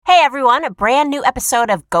Hey everyone, a brand new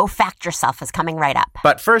episode of Go Fact Yourself is coming right up.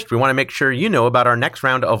 But first, we want to make sure you know about our next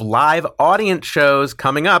round of live audience shows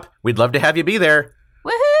coming up. We'd love to have you be there.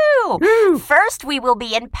 Woohoo! Woo! First, we will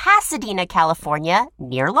be in Pasadena, California,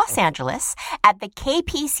 near Los Angeles, at the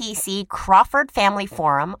KPCC Crawford Family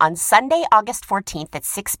Forum on Sunday, August 14th at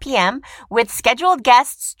 6 p.m. with scheduled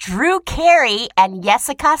guests Drew Carey and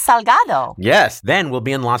Jessica Salgado. Yes, then we'll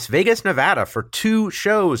be in Las Vegas, Nevada for 2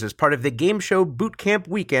 shows as part of the Game Show Boot Camp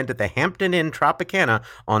weekend at the Hampton Inn Tropicana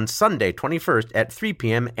on Sunday, 21st at 3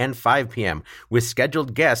 p.m. and 5 p.m. with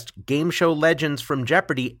scheduled guests Game Show legends from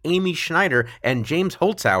Jeopardy, Amy Schneider and James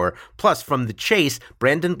Holzhauer, plus from The Chase,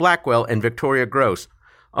 Brandon Blackwell and Victoria Gross.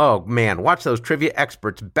 Oh man, watch those trivia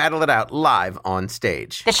experts battle it out live on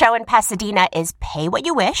stage. The show in Pasadena is Pay What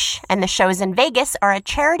You Wish, and the shows in Vegas are a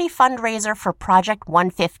charity fundraiser for Project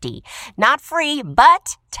 150. Not free,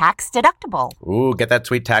 but tax deductible. Ooh, get that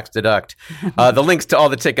sweet tax deduct. The links to all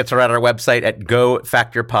the tickets are at our website at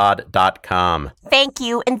gofactyourpod.com. Thank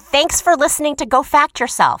you, and thanks for listening to Go Fact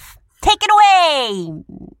Yourself. Take it away,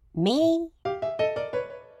 me.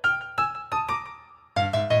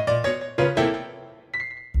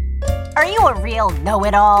 Are you a real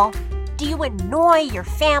know-it-all? Do you annoy your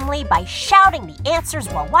family by shouting the answers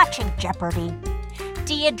while watching Jeopardy?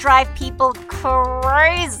 Do you drive people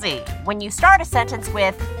crazy when you start a sentence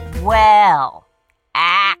with, well,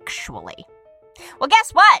 actually? Well,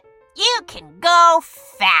 guess what? You can go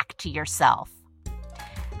fact yourself.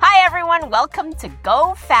 Hi, everyone. Welcome to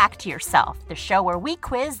Go Fact Yourself, the show where we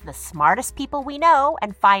quiz the smartest people we know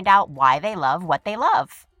and find out why they love what they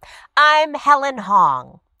love. I'm Helen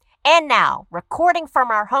Hong. And now, recording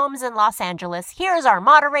from our homes in Los Angeles, here's our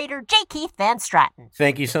moderator, J. Keith Van Stratton.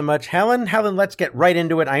 Thank you so much, Helen. Helen, let's get right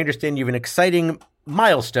into it. I understand you have an exciting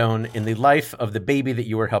milestone in the life of the baby that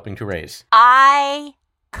you are helping to raise. I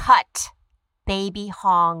cut baby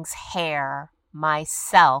Hong's hair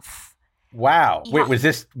myself. Wow. Yeah. Wait, was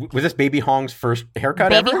this baby Hong's first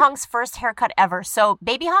haircut Baby ever? Hong's first haircut ever. So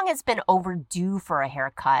Baby Hong has been overdue for a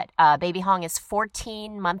haircut. Baby Hong is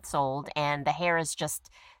 14 months old, and the hair is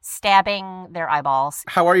just stabbing their eyeballs.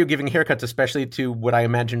 How are you giving haircuts, especially to what I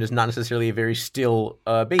imagine is not necessarily a very still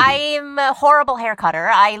baby? I'm a horrible hair cutter.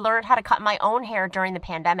 I learned how to cut my own hair during the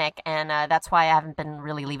pandemic, and that's why I haven't been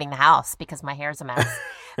really leaving the house, because my hair's a mess.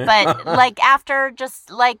 But after just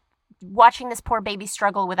watching this poor baby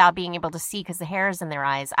struggle without being able to see because the hair is in their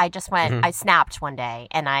eyes, I just went, I snapped one day,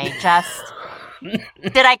 and I just...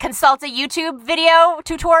 Did I consult a YouTube video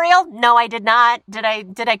tutorial? No, I did not. Did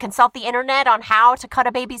I consult the internet on how to cut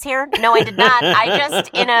a baby's hair? No, I did not. I just,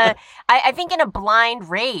 I think in a blind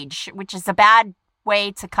rage, which is a bad way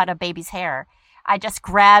to cut a baby's hair, I just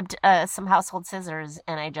grabbed some household scissors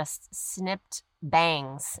and I just snipped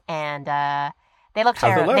bangs, and they look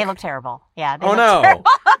terrible. They look terrible. Yeah. They look terrible.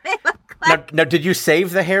 They look Now, did you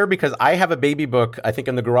save the hair? Because I have a baby book, I think,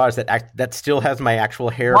 in the garage that still has my actual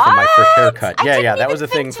hair from my first haircut. That was a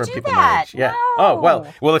thing for people my age. Yeah. No. Oh,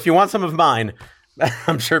 well, if you want some of mine,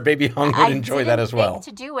 I'm sure Baby Hong would enjoy that as well. I didn't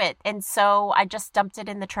think to do it, and so I just dumped it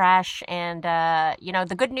in the trash. And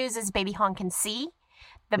the good news is Baby Hong can see.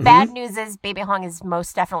 The bad news is Baby Hong is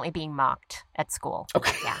most definitely being mocked at school.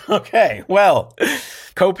 Okay. Yeah. Okay. Well,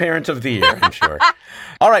 co-parent of the year, I'm sure.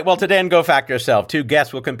 All right. Well, today on Go Fact Yourself, 2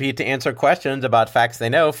 guests will compete to answer questions about facts they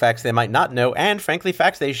know, facts they might not know, and frankly,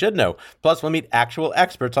 facts they should know. Plus, we'll meet actual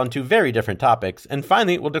experts on 2 very different topics. And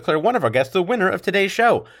finally, we'll declare one of our guests the winner of today's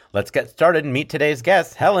show. Let's get started and meet today's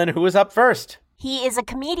guest. Helen, who is up first? He is a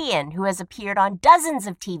comedian who has appeared on dozens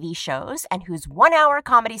of TV shows and whose 1-hour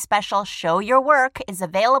comedy special, Show Your Work, is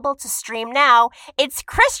available to stream now. It's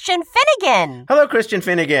Christian Finnegan. Hello, Christian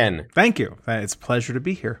Finnegan. Thank you. It's a pleasure to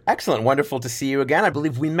be here. Excellent. Wonderful to see you again. I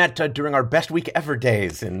believe we met during our Best Week Ever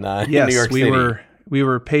days in New York City. Yes, we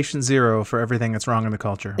were patient zero for everything that's wrong in the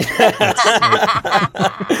culture. Well,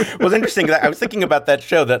 it's interesting. I was thinking about that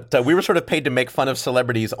show that we were sort of paid to make fun of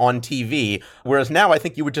celebrities on TV, whereas now I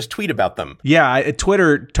think you would just tweet about them. Yeah,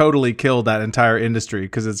 Twitter totally killed that entire industry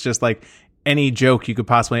because it's just like any joke you could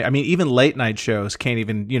possibly... I mean, even late night shows can't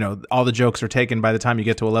even, all the jokes are taken by the time you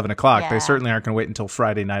get to 11 o'clock. Yeah. They certainly aren't going to wait until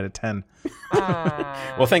Friday night at 10.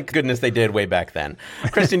 Well, thank goodness they did way back then.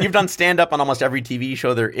 Kristen, you've done stand-up on almost every TV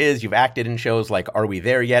show there is. You've acted in shows like Are We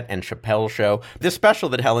There Yet? And Chappelle's Show. This special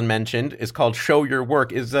that Helen mentioned is called Show Your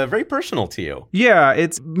Work, is very personal to you. Yeah,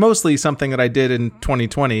 it's mostly something that I did in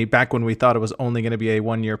 2020, back when we thought it was only going to be a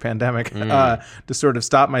one-year pandemic, to sort of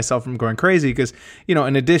stop myself from going crazy. Because,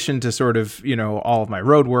 in addition to sort of, all of my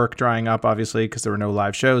road work drying up, obviously, because there were no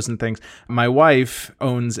live shows and things, my wife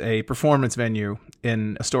owns a performance venue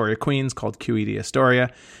in Astoria, Queens, called QED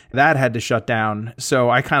Astoria. That had to shut down. So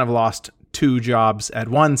I kind of lost 2 jobs at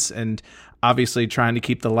once, and obviously trying to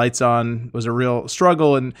keep the lights on was a real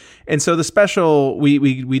struggle. And so the special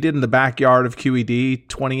we did in the backyard of QED,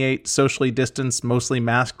 28 socially distanced, mostly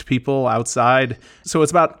masked people outside. So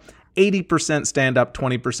it's about 80% stand-up,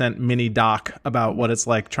 20% mini doc about what it's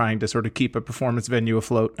like trying to sort of keep a performance venue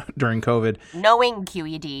afloat during COVID. Knowing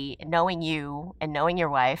QED, knowing you, and knowing your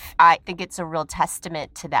wife, I think it's a real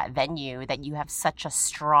testament to that venue that you have such a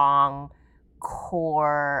strong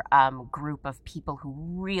core group of people who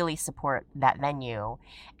really support that venue.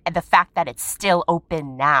 And the fact that it's still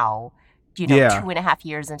open now, 2.5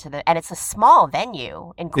 years into and it's a small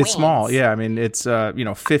venue in Queens. It's small, yeah. I mean, it's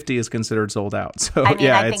 50 is considered sold out. So I mean,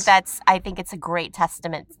 I think it's a great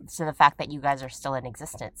testament to the fact that you guys are still in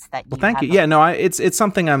existence. Thank you. Yeah, no, it's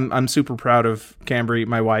something I'm super proud of Cambry,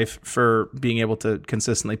 my wife, for being able to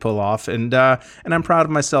consistently pull off, and I'm proud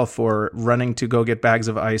of myself for running to go get bags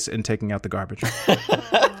of ice and taking out the garbage.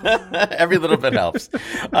 Every little bit helps.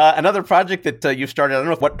 Another project that you started, I don't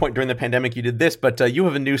know at what point during the pandemic you did this, but you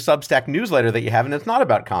have a new Substack newsletter that you have, and it's not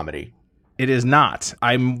about comedy. It is not.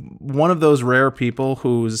 I'm one of those rare people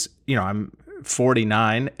who's, I'm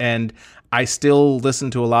 49, and I still listen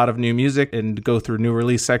to a lot of new music and go through new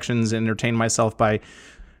release sections and entertain myself by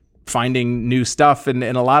finding new stuff. And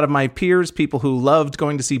a lot of my peers, people who loved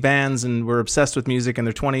going to see bands and were obsessed with music in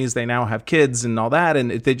their 20s, they now have kids and all that,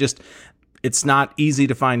 and it's not easy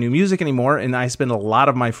to find new music anymore, and I spend a lot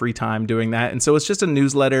of my free time doing that. And so it's just a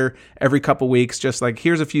newsletter every couple weeks, just like,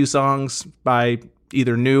 here's a few songs by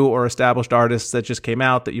either new or established artists that just came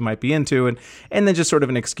out that you might be into, and then just sort of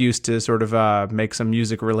an excuse to sort of make some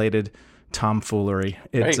music-related tomfoolery.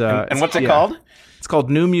 It's, and what's it called? It's called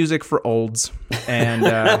New Music for Olds. And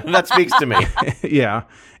that speaks to me. Yeah.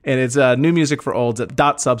 And it's New Music for Olds at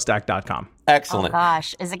 .substack.com. Excellent. Oh,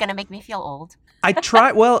 gosh. Is it going to make me feel old? I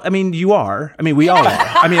try. Well, I mean, you are. I mean, we all are.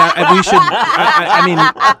 I mean, we should. I mean,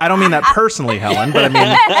 I don't mean that personally, Helen, but I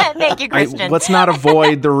mean, thank you, Christian. Let's not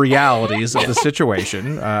avoid the realities of the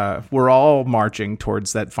situation. We're all marching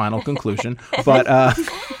towards that final conclusion, but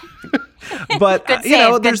good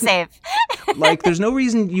save, good save. Like, there's no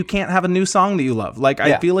reason you can't have a new song that you love. Like,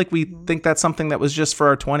 I feel like we think that's something that was just for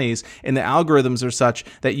our 20s, and the algorithms are such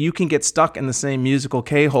that you can get stuck in the same musical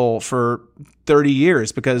K-hole for 30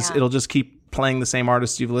 years because it'll just keep playing the same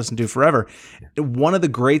artists you've listened to forever. One of the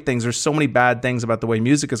great things, there's so many bad things about the way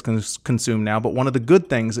music is consumed now, but one of the good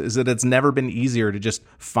things is that it's never been easier to just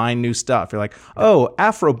find new stuff. You're like, oh,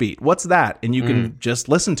 Afrobeat, what's that? And you can just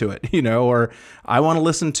listen to it, or I want to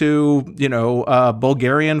listen to,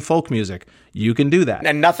 Bulgarian folk music. You can do that.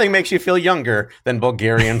 And nothing makes you feel younger than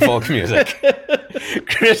Bulgarian folk music.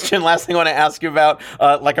 Christian, last thing I want to ask you about,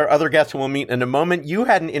 like our other guests who we'll meet in a moment, you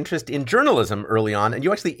had an interest in journalism early on, and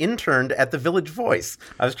you actually interned at the Village Voice.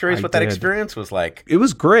 I was curious what that experience was like. It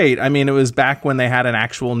was great. I mean, it was back when they had an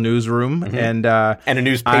actual newsroom and a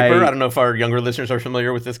newspaper. I don't know if our younger listeners are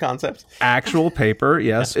familiar with this concept. Actual paper,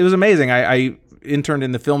 yes. It was amazing. I interned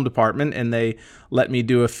in the film department, and they let me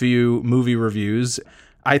do a few movie reviews.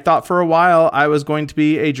 I thought for a while I was going to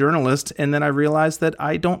be a journalist, and then I realized that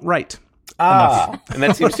I don't write. Enough. And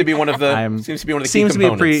that seems to be one of the key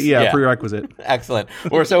components. Prerequisite. Excellent.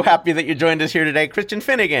 We're so happy that you joined us here today, Christian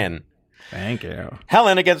Finnegan. Thank you.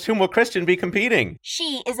 Helen, against whom will Christian be competing?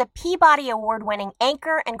 She is a Peabody Award-winning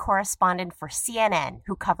anchor and correspondent for CNN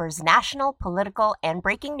who covers national, political, and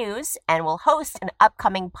breaking news and will host an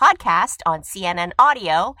upcoming podcast on CNN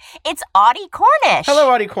Audio. It's Audie Cornish. Hello,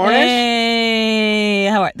 Audie Cornish.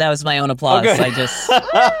 Hey. That was my own applause. Oh, I just...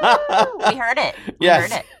 We heard it. We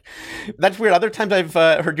heard it. That's weird. Other times I've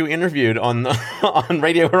heard you interviewed on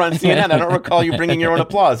radio or on CNN. I don't recall you bringing your own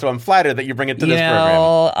applause, so I'm flattered that you bring it to this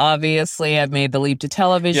program. Obviously, I've made the leap to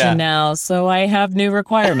television now, so I have new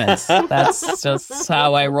requirements. That's just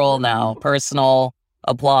how I roll now. Personal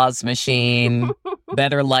applause machine,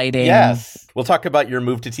 better lighting. Yes. We'll talk about your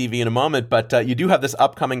move to TV in a moment, but you do have this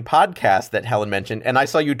upcoming podcast that Helen mentioned, and I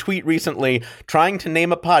saw you tweet recently, trying to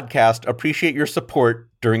name a podcast, appreciate your support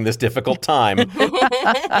during this difficult time.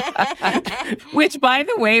 Which, by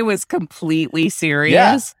the way, was completely serious.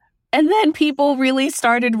 Yeah. And then people really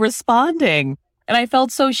started responding. And I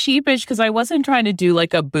felt so sheepish because I wasn't trying to do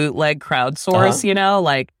like a bootleg crowdsource,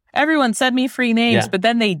 like everyone send me free names, but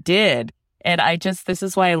then they did. And this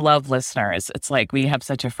is why I love listeners. It's like we have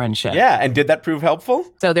such a friendship. Yeah. And did that prove helpful?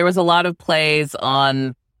 So there was a lot of plays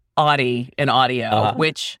on Audie and audio,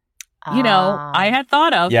 which I had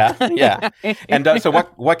thought of. Yeah. And so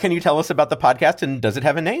what can you tell us about the podcast, and does it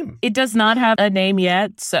have a name? It does not have a name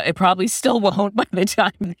yet, so it probably still won't by the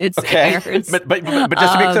time it's airs. But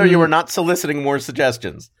just to be clear, you were not soliciting more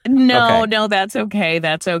suggestions. No, that's okay.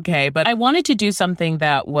 That's okay. But I wanted to do something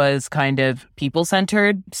that was kind of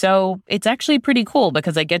people-centered. So it's actually pretty cool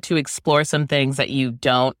because I get to explore some things that you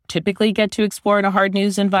don't typically get to explore in a hard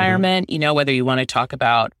news environment. Whether you want to talk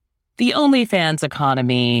about the OnlyFans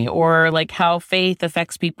economy or like how faith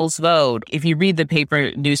affects people's vote. If you read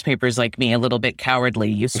the newspapers like me, a little bit cowardly,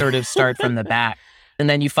 you sort of start from the back and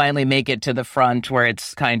then you finally make it to the front where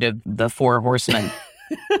it's kind of the four horsemen.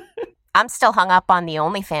 I'm still hung up on the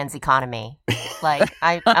OnlyFans economy. Like,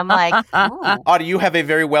 I'm like, ooh. Audie, you have a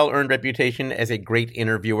very well-earned reputation as a great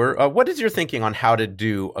interviewer. What is your thinking on how to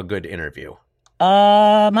do a good interview?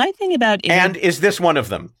 My thing about and is this one of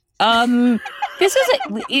them? This is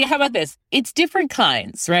how about this? It's different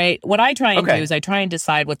kinds, right? What I try and do is I try and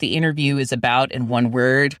decide what the interview is about in one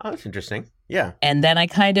word. Oh, that's interesting. Yeah. And then I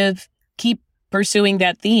kind of keep pursuing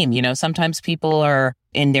that theme. Sometimes people are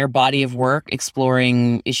in their body of work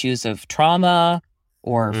exploring issues of trauma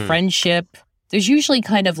or friendship. There's usually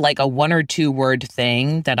kind of like a 1 or 2 word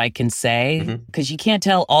thing that I can say because you can't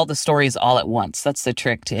tell all the stories all at once. That's the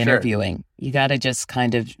trick to interviewing. You got to just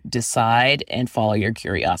kind of decide and follow your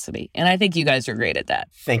curiosity. And I think you guys are great at that.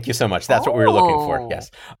 Thank you so much. That's what we were looking for. Yes.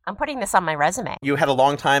 I'm putting this on my resume. You had a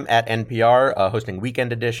long time at NPR hosting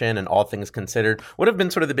Weekend Edition and All Things Considered. What have been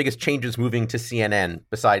sort of the biggest changes moving to CNN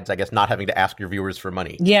besides, I guess, not having to ask your viewers for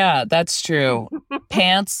money? Yeah, that's true.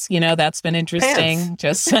 Pants, that's been interesting. Pants.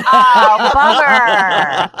 Just oh, bummer.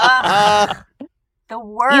 The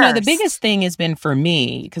worst. The biggest thing has been for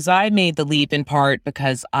me, because I made the leap in part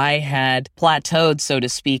because I had plateaued, so to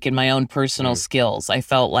speak, in my own personal skills. I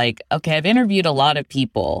felt like, okay, I've interviewed a lot of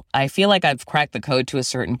people. I feel like I've cracked the code to a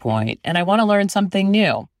certain point, and I want to learn something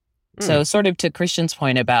new. So sort of to Christian's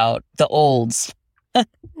point about the olds.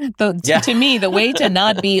 To me, the way to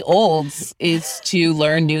not be olds is to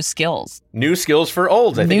learn new skills. New skills for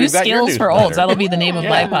olds. I think new we've got skills for olds. That'll be the name of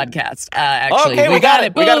my podcast. Actually, okay, we got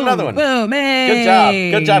it. Boom, we got another one. Boom!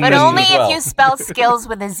 Hey. Good job. But Kristen, only as well. if you spell skills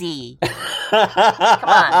with a Z. Come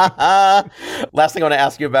on. Last thing I want to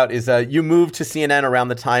ask you about is you moved to CNN around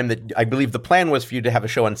the time that I believe the plan was for you to have a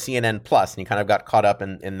show on CNN Plus, and you kind of got caught up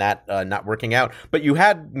in that not working out. But you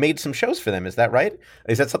had made some shows for them. Is that right?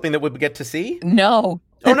 Is that something that we'll get to see? No.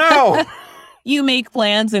 Oh, no. You make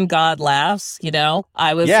plans and God laughs,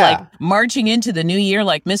 I was like marching into the new year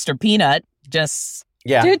like Mr. Peanut, just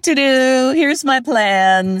do, here's my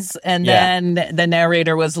plans. And then the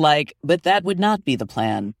narrator was like, but that would not be the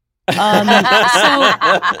plan.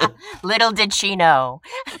 Little did she know.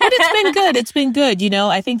 But it's been good. It's been good.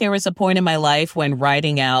 I think there was a point in my life when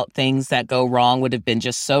writing out things that go wrong would have been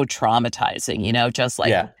just so traumatizing, just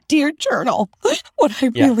like, dear journal, what I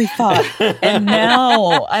really thought. And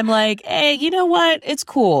now I'm like, hey, you know what? It's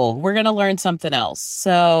cool. We're going to learn something else.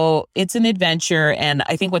 So it's an adventure. And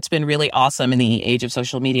I think what's been really awesome in the age of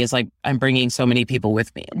social media is like I'm bringing so many people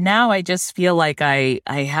with me. Now I just feel like I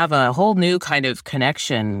have a whole new kind of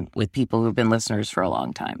connection with people who've been listeners for a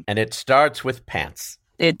long time. And it starts with pants.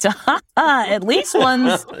 At least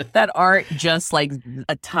ones that aren't just like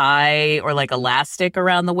a tie or like elastic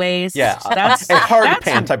around the waist. Yeah, that's a hard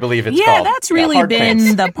pant, I believe it's called. Yeah, that's really been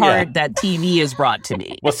pants. The part that TV has brought to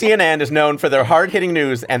me. Well, CNN is known for their hard-hitting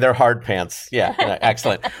news and their hard pants. Yeah,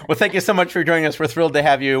 excellent. Well, thank you so much for joining us. We're thrilled to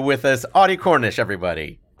have you with us. Audie Cornish,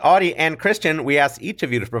 everybody. Audie and Christian, we asked each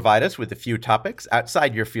of you to provide us with a few topics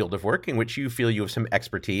outside your field of work in which you feel you have some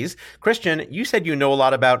expertise. Christian, you said you know a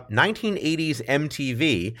lot about 1980s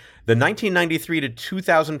MTV, the 1993 to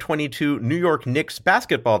 2022 New York Knicks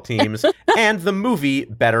basketball teams, and the movie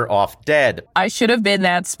Better Off Dead. I should have been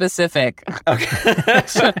that specific. Okay.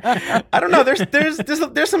 I don't know. There's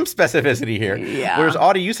some specificity here. Yeah. Whereas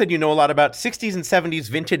Audie, you said you know a lot about 60s and 70s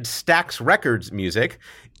vintage Stax Records music,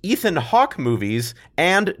 Ethan Hawke movies,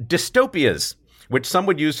 and dystopias, which some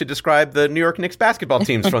would use to describe the New York Knicks basketball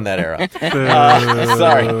teams from that era.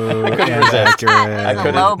 Sorry, I couldn't resist.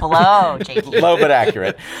 Low blow, JP. Low but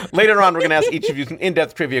accurate. Later on, we're going to ask each of you some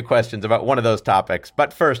in-depth trivia questions about one of those topics.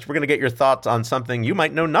 But first, we're going to get your thoughts on something you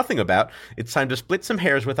might know nothing about. It's time to split some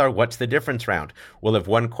hairs with our What's the Difference round. We'll have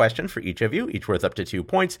one question for each of you, each worth up to 2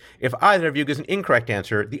 points. If either of you gives an incorrect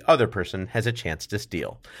answer, the other person has a chance to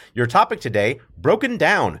steal. Your topic today, broken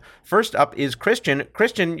down. First up is Christian.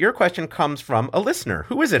 Christian, your question comes from a listener.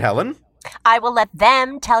 Who is it, Helen? I will let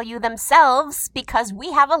them tell you themselves because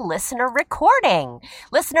we have a listener recording.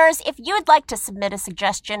 Listeners, if you'd like to submit a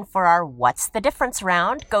suggestion for our What's the Difference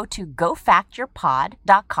round, go to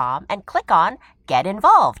gofactyourpod.com and click on Get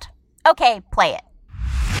Involved. Okay, play it.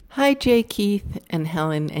 Hi, Jay, Keith, and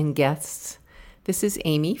Helen, and guests. This is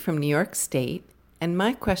Amy from New York State, and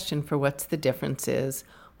my question for What's the Difference is,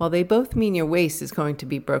 while they both mean your waste is going to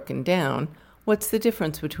be broken down, what's the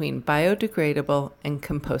difference between biodegradable and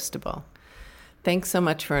compostable? Thanks so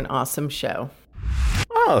much for an awesome show.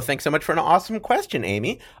 Oh, thanks so much for an awesome question,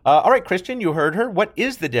 Amy. All right, Christian, you heard her. What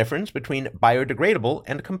is the difference between biodegradable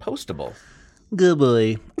and compostable? Good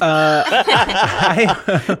boy. I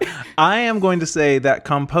am going to say that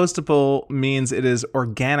compostable means it is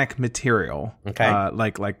organic material,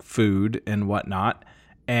 like food and whatnot,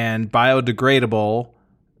 and biodegradable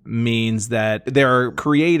means that they're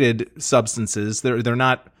created substances. They're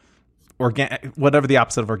not organic. Whatever the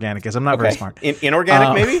opposite of organic is, I'm not very smart.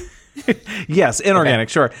 Inorganic, maybe. Yes, inorganic,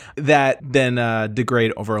 sure. That then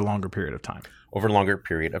degrade over a longer period of time. Over a longer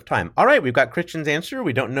period of time. All right, we've got Christian's answer.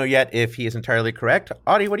 We don't know yet if he is entirely correct.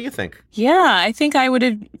 Audie, what do you think? Yeah, I think I would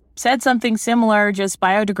have said something similar. Just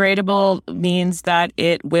biodegradable means that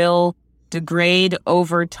it will degrade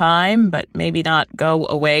over time, but maybe not go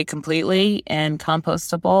away completely. And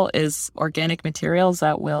compostable is organic materials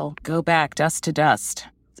that will go back dust to dust.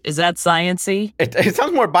 Is that science-y? It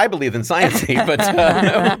sounds more Bible-y than science-y, but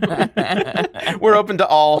we're open to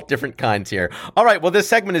all different kinds here. All right, well, this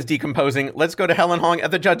segment is decomposing. Let's go to Helen Hong at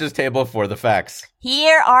the judges' table for the facts.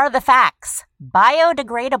 Here are the facts.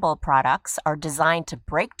 Biodegradable products are designed to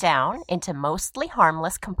break down into mostly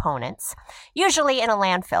harmless components, usually in a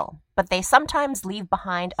landfill, but they sometimes leave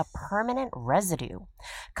behind a permanent residue.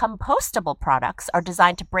 Compostable products are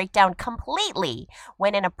designed to break down completely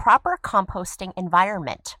when in a proper composting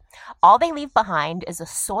environment. All they leave behind is a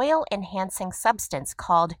soil-enhancing substance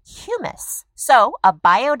called humus. So, a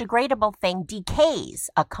biodegradable thing decays.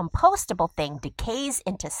 A compostable thing decays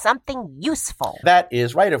into something useful. That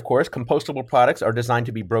is right, of course. Compostable products are designed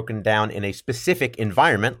to be broken down in a specific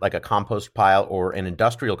environment, like a compost pile or an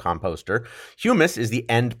industrial composter. Humus is the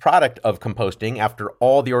end product of composting after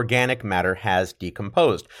all the organic matter has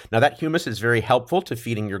decomposed. Now, that humus is very helpful to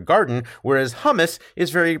feeding your garden, whereas hummus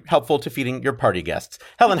is very helpful to feeding your party guests.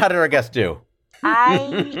 Helen, how did our guest do?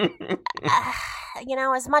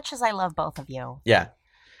 As much as I love both of you. Yeah.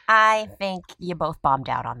 I think you both bombed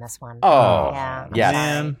out on this one. Oh, yeah. Yes.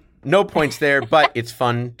 Man. No points there, but it's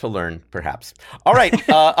fun to learn, perhaps. All right,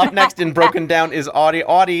 up next in Broken Down is Audie.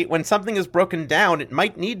 Audie, when something is broken down, it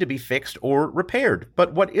might need to be fixed or repaired.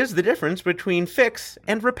 But what is the difference between fix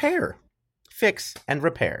and repair? Fix and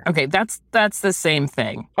repair. Okay, that's the same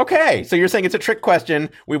thing. Okay, so you're saying it's a trick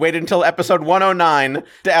question. We waited until episode 109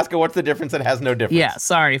 to ask her what's the difference that has no difference. Yeah,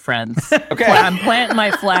 sorry, friends. Okay. I'm planting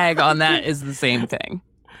my flag on that is the same thing.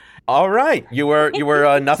 All right. You were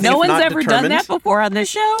nothing No if one's not ever determined. done that before on this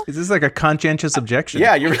show? Is this like a conscientious objection?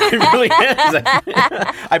 Yeah, it really is.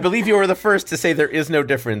 I believe you were the first to say there is no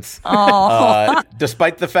difference. Oh.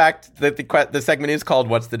 Despite the fact that the segment is called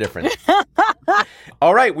What's the Difference?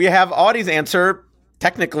 All right. We have Audie's answer,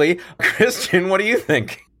 technically. Christian, what do you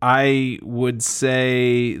think? I would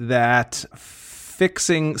say that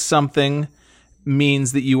fixing something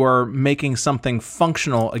means that you are making something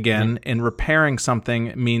functional again, and repairing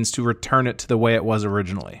something means to return it to the way it was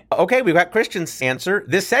originally. Okay, we've got Christian's answer.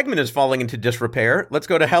 This segment is falling into disrepair. Let's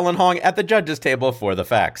go to Helen Hong at the judges' table for the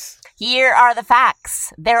facts. Here are the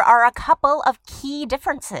facts. There are a couple of key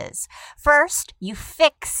differences. First, you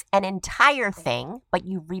fix an entire thing, but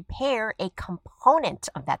you repair a component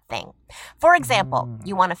of that thing. For example,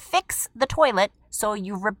 you want to fix the toilet, so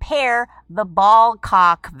you repair the ball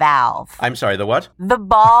cock valve. I'm sorry, the what? The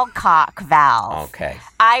ball cock valve. Okay.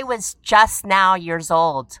 I was just now years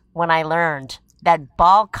old when I learned that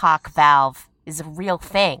ball cock valve is a real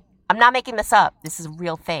thing. I'm not making this up. This is a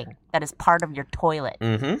real thing that is part of your toilet.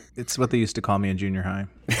 Mm-hmm. It's what they used to call me in junior high.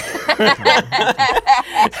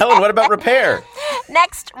 Helen, what about repair?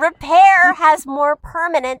 Next, repair has more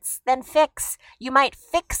permanence than fix. You might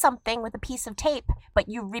fix something with a piece of tape, but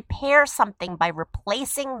you repair something by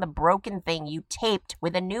replacing the broken thing you taped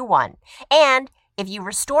with a new one. And if you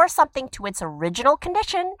restore something to its original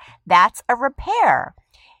condition, that's a repair.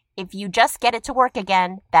 If you just get it to work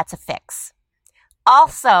again, that's a fix.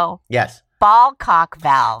 Also, yes. Ball cock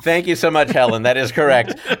valve. Thank you so much, Helen. That is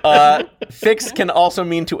correct. Fix can also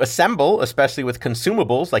mean to assemble, especially with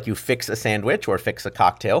consumables, like you fix a sandwich or fix a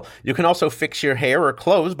cocktail. You can also fix your hair or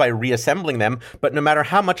clothes by reassembling them, but no matter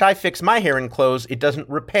how much I fix my hair and clothes, it doesn't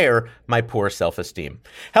repair my poor self-esteem.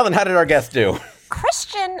 Helen, how did our guest do?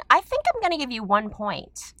 Christian, I think I'm going to give you 1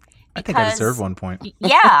 point. I think I deserve 1 point.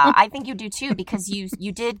 Yeah, I think you do too, because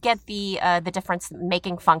you did get the difference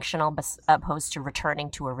making functional opposed to returning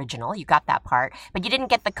to original. You got that part, but you didn't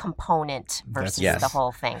get the component versus the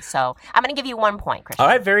whole thing. So I'm going to give you 1 point, Christian. All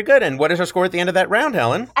right, very good. And what is our score at the end of that round,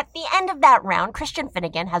 Helen? At the end of that round, Christian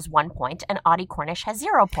Finnegan has 1 point and Audie Cornish has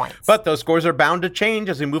 0 points. But those scores are bound to change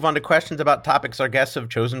as we move on to questions about topics our guests have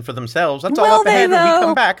chosen for themselves. That's all up ahead when we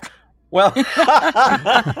come back. Well,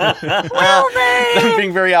 I'm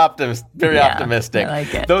being very optimistic. I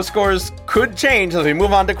like it. Those scores could change as we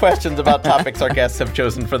move on to questions about topics our guests have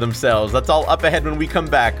chosen for themselves. That's all up ahead when we come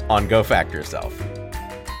back on Go Fact Yourself.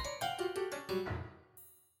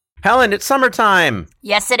 Helen, it's summertime.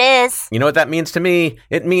 Yes, it is. You know what that means to me?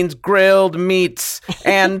 It means grilled meats.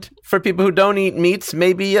 And for people who don't eat meats,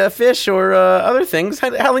 maybe fish or other things.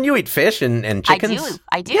 Helen, you eat fish and chickens?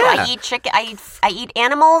 I do. Yeah. I eat chicken. I eat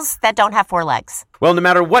animals that don't have 4 legs. Well, no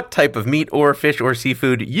matter what type of meat or fish or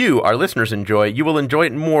seafood you, our listeners, enjoy, you will enjoy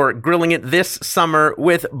it more grilling it this summer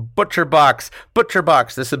with ButcherBox.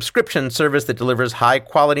 ButcherBox, the subscription service that delivers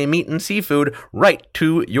high-quality meat and seafood right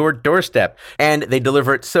to your doorstep. And they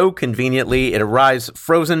deliver it so conveniently. It arrives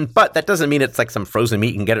frozen, but that doesn't mean it's like some frozen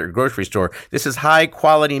meat you can get at your grocery store. This is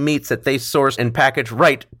high-quality meats that they source and package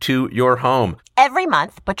right to your home. Every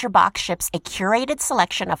month, ButcherBox ships a curated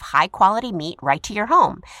selection of high-quality meat right to your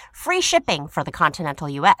home. Free shipping for the continental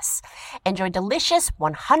U.S. Enjoy delicious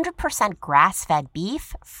 100% grass-fed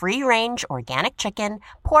beef, free-range organic chicken,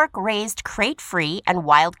 pork raised crate-free, and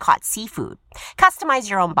wild-caught seafood. Customize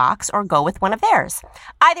your own box or go with one of theirs.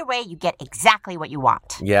 Either way, you get exactly what you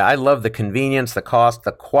want. Yeah, I love the convenience, the cost,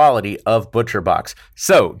 the quality of ButcherBox.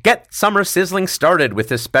 So, get summer sizzling started with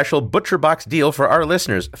this special ButcherBox deal for our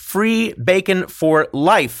listeners. Free bacon for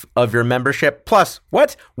life of your membership, plus,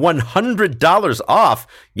 what? $100 off.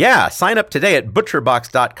 Yeah, sign up today at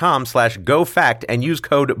butcherbox.com/GoFact and use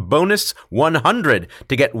code BONUS100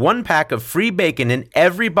 to get 1 pack of free bacon in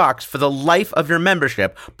every box for the life of your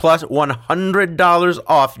membership, plus $100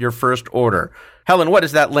 off your first order. Helen, what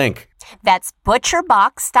is that link? That's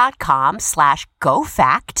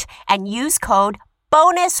butcherbox.com/GoFact and use code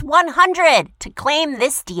BONUS100 to claim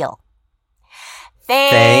this deal.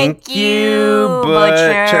 Thank you,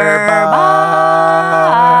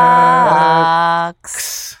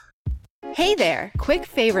 ButcherBox. Hey there, quick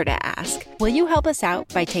favor to ask. Will you help us out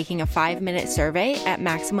by taking a 5-minute survey at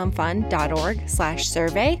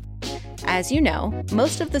MaximumFun.org/survey? As you know,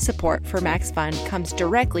 most of the support for Max Fun comes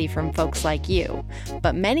directly from folks like you,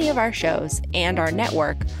 but many of our shows and our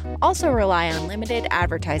network also rely on limited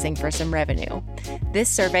advertising for some revenue. This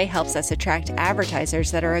survey helps us attract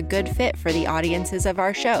advertisers that are a good fit for the audiences of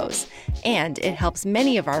our shows, and it helps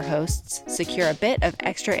many of our hosts secure a bit of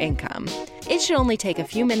extra income. It should only take a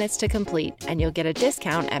few minutes to complete, and you'll get a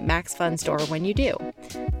discount at Max Fun Store when you do.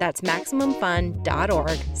 That's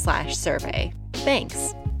MaximumFun.org/survey.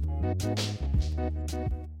 Thanks.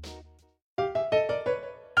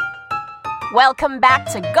 Welcome back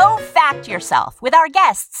to Go Fact Yourself with our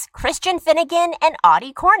guests, Christian Finnegan and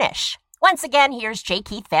Audie Cornish. Once again, here's J.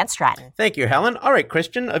 Keith Van Stratton. Thank you, Helen. All right,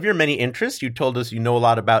 Christian, of your many interests, you told us you know a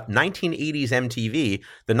lot about 1980s MTV,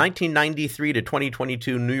 the 1993 to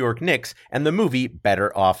 2022 New York Knicks, and the movie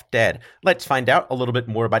Better Off Dead. Let's find out a little bit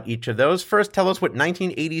more about each of those. First, tell us what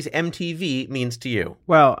 1980s MTV means to you.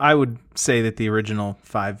 Well, I would say that the original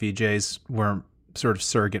 5 VJs were sort of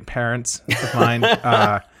surrogate parents of mine.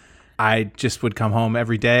 I just would come home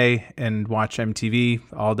every day and watch MTV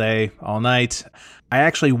all day, all night. I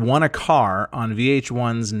actually won a car on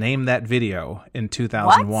VH1's Name That Video in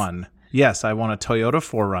 2001. What? Yes, I won a Toyota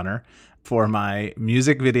 4Runner for my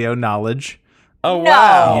music video knowledge. Oh,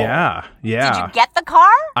 wow. Yeah. Did you get the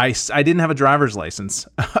car? I didn't have a driver's license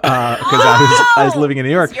because I was living in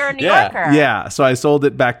New York. You're a New Yorker. Yeah, so I sold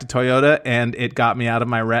it back to Toyota, and it got me out of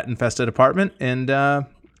my rat-infested apartment and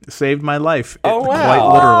saved my life. Oh, wow. Quite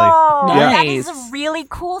literally. Oh, yeah. That is a really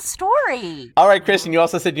cool story. All right, Kristen, you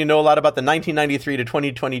also said you know a lot about the 1993 to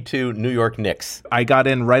 2022 New York Knicks. I got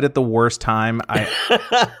in right at the worst time. I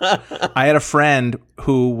had a friend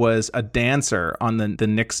who was a dancer on the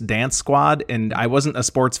Knicks dance squad, and I wasn't a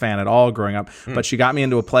sports fan at all growing up, but she got me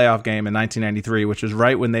into a playoff game in 1993, which was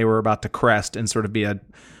right when they were about to crest and sort of be a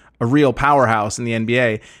real powerhouse in the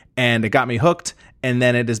NBA, and it got me hooked. And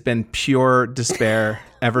then it has been pure despair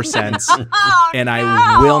ever since. And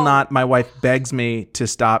I will not. My wife begs me to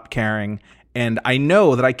stop caring. And I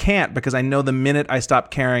know that I can't, because I know the minute I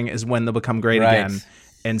stop caring is when they'll become great again.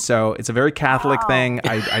 And so it's a very Catholic thing.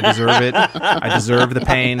 I deserve it. I deserve the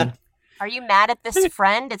pain. Are you mad at this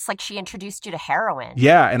friend? It's like she introduced you to heroin.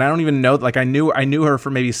 Yeah, and I don't even know. Like I knew her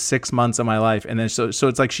for maybe 6 months of my life, and then so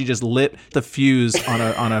it's like she just lit the fuse on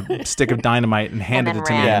a stick of dynamite and handed it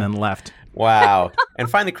to me and then left. Wow.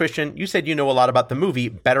 And finally, Christian, you said you know a lot about the movie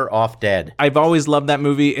Better Off Dead. I've always loved that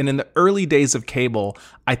movie, and in the early days of cable,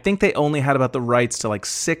 I think they only had about the rights to like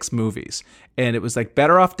 6 movies, and it was like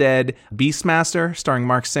Better Off Dead, Beastmaster starring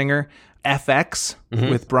Mark Singer, FX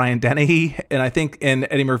with Brian Dennehy, and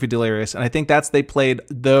Eddie Murphy Delirious, and I think they played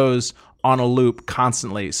those on a loop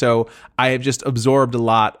constantly. So I have just absorbed a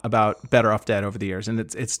lot about Better Off Dead over the years, and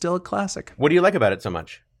it's still a classic. What do you like about it so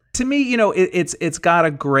much? To me, it's got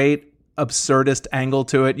a great absurdist angle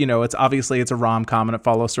to it. It's a rom-com and it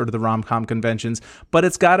follows sort of the rom-com conventions, but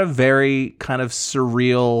it's got a very kind of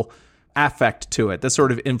surreal affect to it that's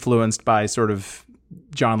sort of influenced by sort of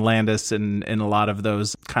John Landis and a lot of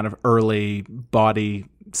those kind of early body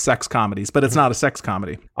sex comedies, but it's not a sex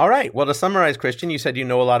comedy. All right. Well, to summarize, Christian, you said you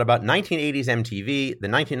know a lot about 1980s MTV, the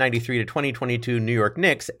 1993 to 2022 New York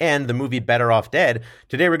Knicks, and the movie Better Off Dead.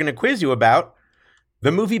 Today, we're going to quiz you about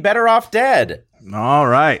the movie Better Off Dead. All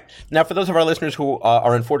right. Now, for those of our listeners who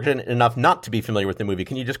are unfortunate enough not to be familiar with the movie,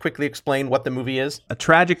 can you just quickly explain what the movie is? A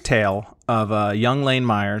tragic tale of young Lane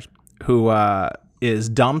Myers who is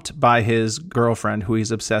dumped by his girlfriend, who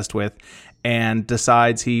he's obsessed with, and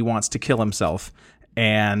decides he wants to kill himself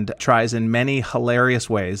and tries in many hilarious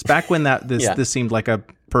ways. Back when this seemed like a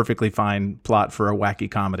perfectly fine plot for a wacky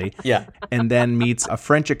comedy. Yeah. And then meets a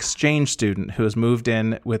French exchange student who has moved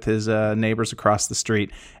in with his neighbors across the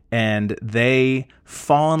street, and they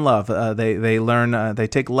fall in love. They learn, they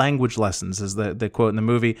take language lessons, as the quote in the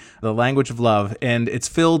movie, the language of love. And it's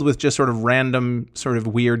filled with just sort of random, sort of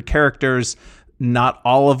weird characters, not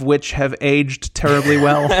all of which have aged terribly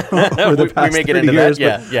well over the past 30 years.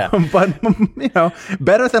 But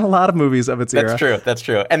better than a lot of movies of its era. That's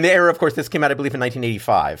true. And the era, of course, this came out, I believe, in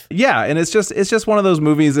 1985. Yeah, and it's just one of those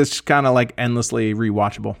movies that's kind of like endlessly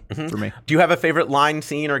rewatchable for me. Do you have a favorite line,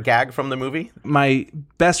 scene, or gag from the movie? My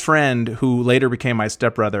best friend, who later became my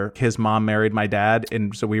stepbrother, his mom married my dad,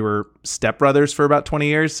 and so we were stepbrothers for about 20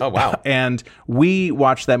 years. Oh, wow. And we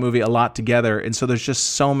watched that movie a lot together, and so there's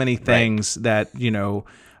just so many things that,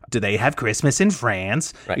 do they have Christmas in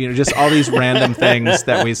France? Right. Just all these random things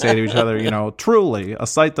that we say to each other, truly a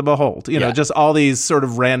sight to behold, just all these sort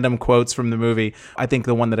of random quotes from the movie. I think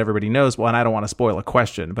the one that everybody knows, and I don't want to spoil a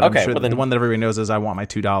question, but I'm sure the one that everybody knows is I want my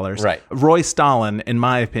 $2. Right. Roy Stalin, in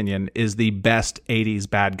my opinion, is the best 80s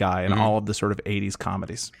bad guy in all of the sort of 80s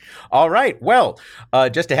comedies. All right. Well,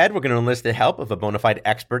 just ahead, we're going to enlist the help of a bona fide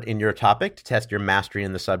expert in your topic to test your mastery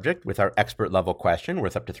in the subject with our expert level question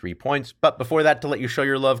worth up to 3 points. But before that, to let you show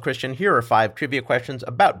your love, Christian, here are 5 trivia questions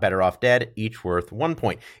about Better Off Dead, each worth 1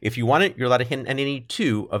 point. If you want it, you're allowed to hint at any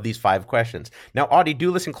 2 of these 5 questions. Now, Audie, do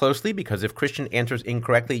listen closely, because if Christian answers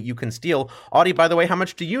incorrectly, you can steal. Audie, by the way, how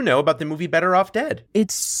much do you know about the movie Better Off Dead?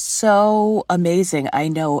 It's so amazing. I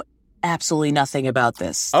know absolutely nothing about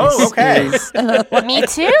this. Oh, okay. Me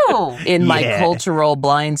too. In my cultural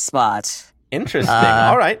blind spot. Interesting.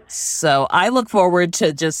 All right. So I look forward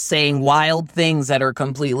to just saying wild things that are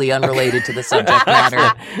completely unrelated to the subject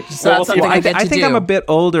matter. So that's something I get to do. I think I'm a bit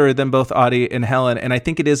older than both Audie and Helen, and I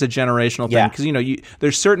think it is a generational thing, because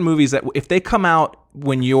there's certain movies that if they come out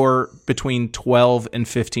when you're between 12 and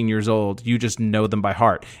 15 years old, you just know them by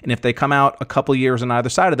heart. And if they come out a couple years on either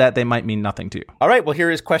side of that, they might mean nothing to you. All right, well, here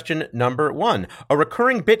is question number 1. A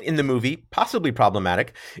recurring bit in the movie, possibly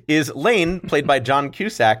problematic, is Lane, played by John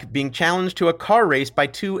Cusack, being challenged to a car race by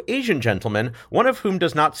 2 Asian gentlemen, one of whom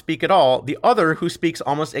does not speak at all, the other who speaks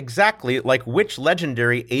almost exactly like which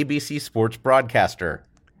legendary ABC Sports broadcaster?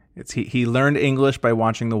 He learned English by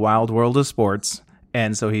watching The Wild World of Sports,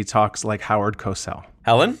 and so he talks like Howard Cosell.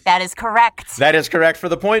 Helen? That is correct. That is correct for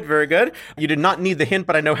the point. Very good. You did not need the hint,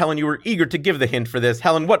 but I know, Helen, you were eager to give the hint for this.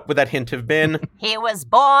 Helen, what would that hint have been? He was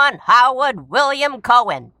born Howard William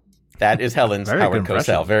Cohen. That is Helen's Howard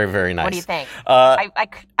Cosell. Very, very nice. What do you think?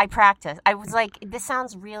 I practiced. I was like, this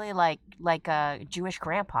sounds really like a Jewish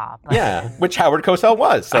grandpa. But... Yeah, which Howard Cosell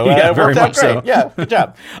was. So yeah, it worked out great. So. Yeah, good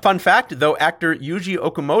job. Fun fact, though actor Yuji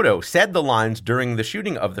Okamoto said the lines during the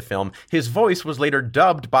shooting of the film, his voice was later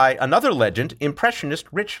dubbed by another legend, impressionist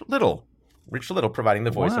Rich Little. Rich Little providing the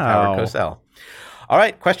voice of Howard Cosell. All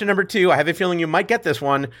right, question number 2. I have a feeling you might get this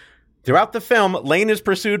one. Throughout the film, Lane is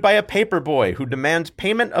pursued by a paperboy who demands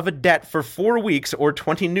payment of a debt for 4 weeks or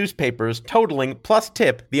 20 newspapers, totaling, plus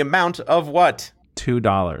tip, the amount of what?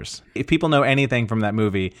 $2. If people know anything from that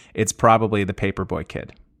movie, it's probably the Paperboy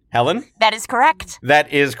Kid. Helen? That is correct.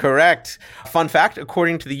 That is correct. Fun fact,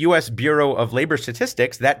 according to the U.S. Bureau of Labor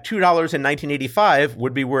Statistics, that $2 in 1985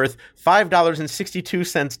 would be worth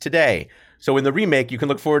 $5.62 today. So in the remake, you can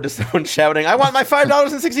look forward to someone shouting, I want my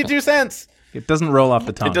 $5.62. It doesn't roll off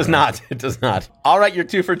the tongue. It does not. It does not. All right, you're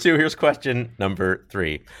 2 for 2. Here's question number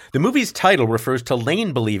 3. The movie's title refers to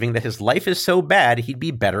Lane believing that his life is so bad he'd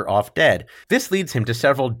be better off dead. This leads him to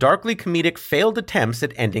several darkly comedic failed attempts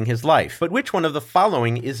at ending his life. But which one of the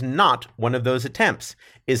following is not one of those attempts?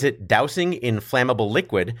 Is it dousing in flammable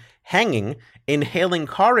liquid, hanging, inhaling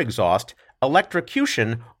car exhaust,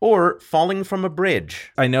 electrocution, or falling from a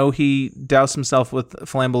bridge? I know he doused himself with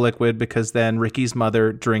flammable liquid because then Ricky's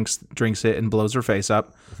mother drinks it and blows her face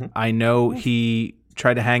up. Mm-hmm. I know he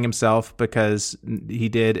tried to hang himself because he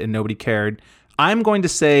did and nobody cared. I'm going to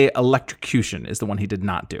say electrocution is the one he did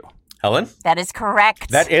not do. Helen? That is correct.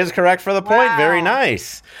 That is correct for the point. Wow. Very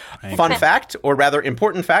nice. Fun fact, or rather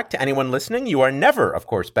important fact to anyone listening, you are never, of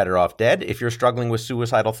course, better off dead. If you're struggling with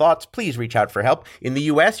suicidal thoughts, please reach out for help. In the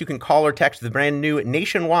U.S., you can call or text the brand new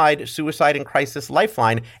nationwide Suicide and Crisis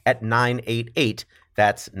Lifeline at 988.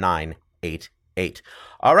 That's 988.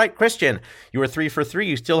 All right, Christian, you are 3 for 3.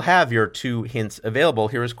 You still have your 2 hints available.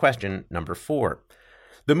 Here is question number 4.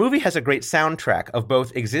 The movie has a great soundtrack of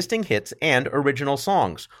both existing hits and original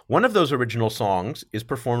songs. One of those original songs is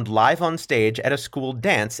performed live on stage at a school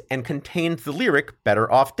dance and contains the lyric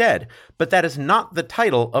Better Off Dead. But that is not the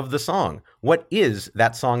title of the song. What is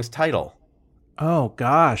that song's title? Oh,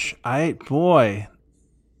 gosh. I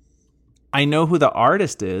know who the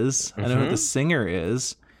artist is. I know who the singer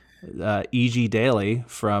is. E.G. Daly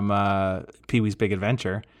from Pee-wee's Big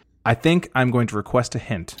Adventure. I think I'm going to request a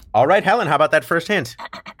hint. All right, Helen, how about that first hint?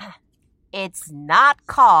 It's not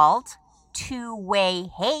called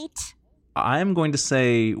Two-Way Hate. I'm going to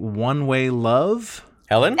say One-Way Love.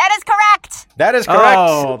 Helen? That is correct. That is correct.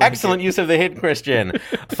 Oh, excellent use of the hint, Christian.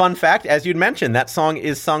 Fun fact, as you'd mentioned, that song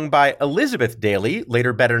is sung by Elizabeth Daly,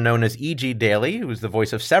 later better known as E.G. Daly, who's the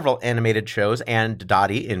voice of several animated shows, and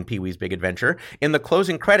Dottie in Pee-wee's Big Adventure. In the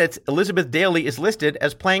closing credits, Elizabeth Daly is listed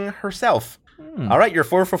as playing herself. All right, you're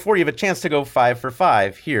 4 for 4. You have a chance to go 5 for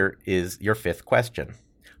 5. Here is your 5th question.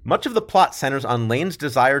 Much of the plot centers on Lane's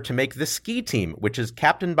desire to make the ski team, which is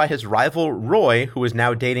captained by his rival Roy, who is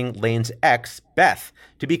now dating Lane's ex, Beth.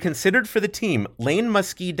 To be considered for the team, Lane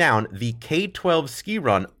must ski down the K-12 ski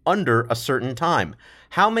run under a certain time.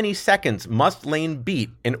 How many seconds must Lane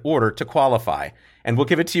beat in order to qualify? And we'll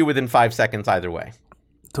give it to you within 5 seconds either way.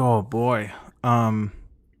 Oh, boy. I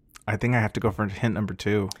think I have to go for hint number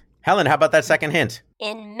 2. Helen, how about that second hint?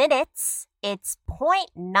 In minutes, it's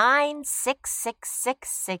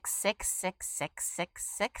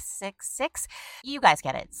 0.966666666666. You guys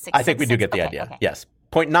get it. I think we do get the idea. Okay. Yes.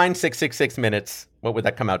 0.9666 minutes. What would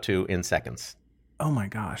that come out to in seconds? Oh, my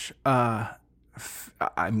gosh. I'm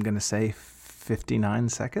going to say 59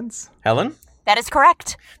 seconds. Helen? That is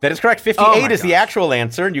correct. That is correct. 58 is the actual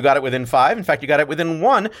answer, and you got it within 5. In fact, you got it within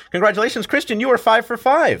 1. Congratulations, Christian. You are 5 for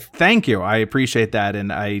 5. Thank you. I appreciate that,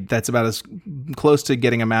 and that's about as close to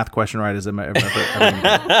getting a math question right as I'm ever.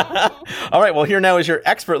 All right, well, here now is your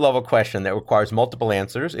expert level question that requires multiple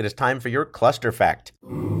answers. It is time for your cluster fact.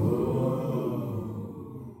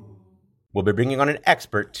 We'll be bringing on an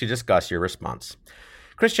expert to discuss your response.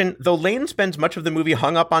 Christian, though Lane spends much of the movie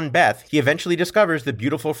hung up on Beth, he eventually discovers the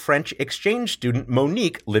beautiful French exchange student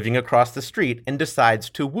Monique living across the street and decides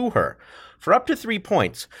to woo her. For up to 3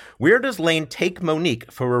 points, where does Lane take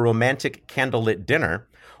Monique for a romantic candlelit dinner?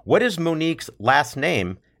 What is Monique's last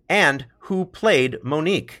name? And who played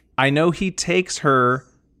Monique? I know he takes her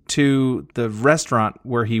to the restaurant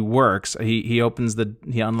where he works. He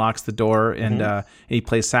unlocks the door and he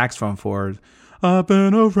plays saxophone for her. I've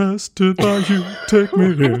been arrested by you, take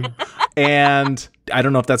me in. And I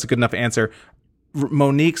don't know if that's a good enough answer.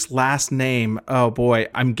 Monique's last name, oh boy,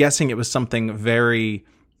 I'm guessing it was something very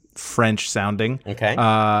French sounding. Okay.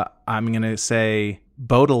 I'm going to say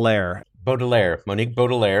Baudelaire. Monique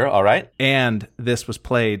Baudelaire, all right. And this was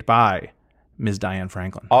played by Ms. Diane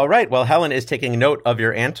Franklin. All right, well, Helen is taking note of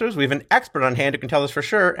your answers. We have an expert on hand who can tell us for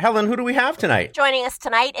sure. Helen, who do we have tonight? Joining us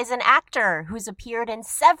tonight is an actor who's appeared in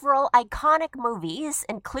several iconic movies,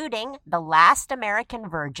 including The Last American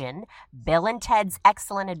Virgin, Bill and Ted's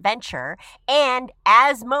Excellent Adventure, and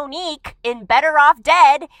as Monique in Better Off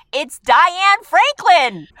Dead, it's Diane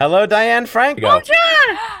Franklin. Hello, Diane Franklin.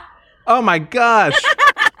 Bonjour! Oh my gosh.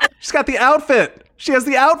 She's got the outfit. She has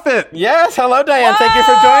the outfit. Yes, hello, Diane. Whoa! Thank you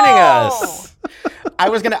for joining us. I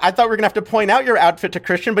thought we were going to have to point out your outfit to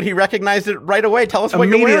Christian, but he recognized it right away. Tell us what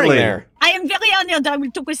you're wearing there. I am very honored I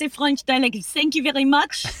will talk with a French dialect. Thank you very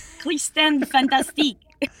much. Kristen, fantastic.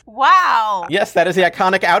 Wow. Yes, that is the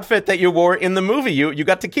iconic outfit that you wore in the movie. You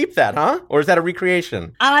got to keep that, huh? Or is that a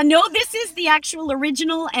recreation? No, this is the actual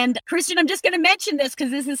original. And Christian, I'm just going to mention this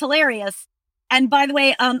because this is hilarious. And by the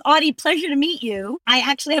way, Audie, pleasure to meet you. I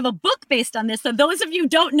actually have a book based on this. So those of you who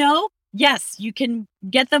don't know, yes, you can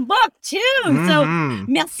get the book too. So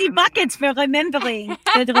merci buckets for remembering.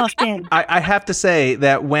 I have to say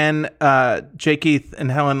that when Jay Keith and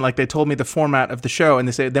Helen, like, they told me the format of the show and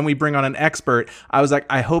they say, then we bring on an expert, I was like,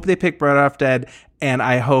 I hope they pick Better Off Dead, and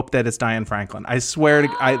I hope that it's Diane Franklin. I swear to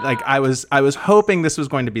I was hoping this was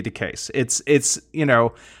going to be the case. It's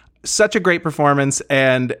such a great performance,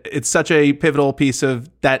 and it's such a pivotal piece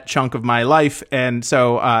of that chunk of my life. And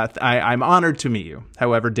so I'm honored to meet you,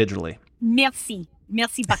 however, digitally. Merci.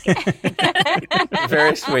 Merci bucket.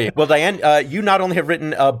 Very sweet. Well, Diane, you not only have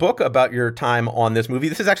written a book about your time on this movie,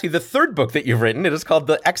 this is actually the third book that you've written. It is called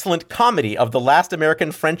The Excellent Comedy of the Last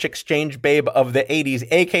American French Exchange Babe of the 80s,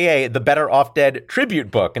 a.k.a. the Better Off Dead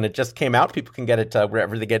tribute book. And it just came out. People can get it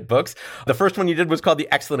wherever they get books. The first one you did was called The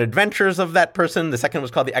Excellent Adventures of that person. The second was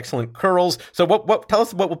called The Excellent Curls. So tell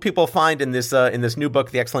us, what will people find in this new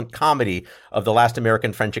book, The Excellent Comedy of the Last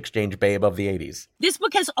American French Exchange Babe of the 80s? This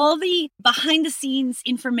book has all the behind the scenes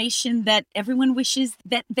information that everyone wishes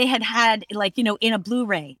that they had, like, in a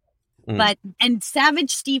Blu-ray. And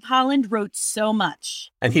Savage Steve Holland wrote so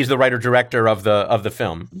much. And he's the writer-director of the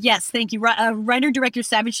film. Yes, thank you. Writer-director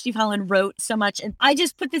Savage Steve Holland wrote so much. And I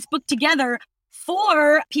just put this book together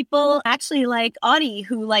for people actually like Audie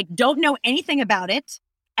who don't know anything about it.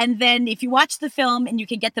 And then if you watch the film and you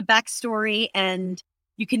can get the backstory and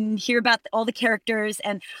you can hear about all the characters,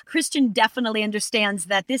 and Christian definitely understands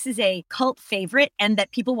that this is a cult favorite and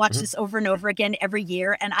that people watch this over and over again every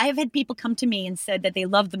year. And I have had people come to me and said that they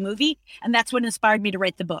love the movie, and that's what inspired me to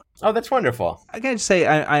write the book. Oh, that's wonderful. I gotta say,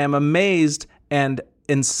 I am amazed and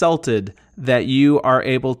insulted that you are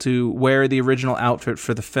able to wear the original outfit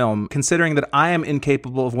for the film, considering that I am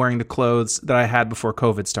incapable of wearing the clothes that I had before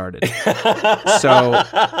COVID started. So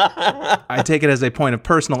I take it as a point of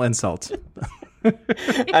personal insult.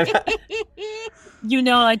 I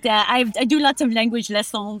do lots of language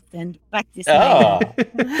lessons and practice.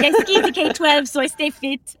 I ski to K-12, so I stay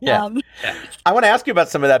fit. Yeah. I want to ask you about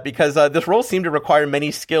some of that because this role seemed to require many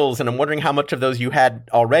skills, and I'm wondering how much of those you had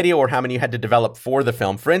already or how many you had to develop for the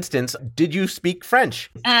film. For instance, did you speak French?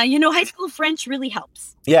 High school French really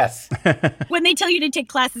helps. Yes. When they tell you to take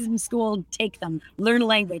classes in school, take them, learn a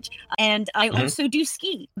language. And I also do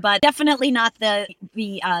ski, but definitely not the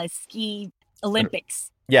ski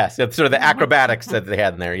Olympics. Yes, it's sort of the acrobatics that they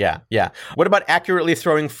had in there. Yeah. What about accurately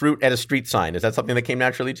throwing fruit at a street sign? Is that something that came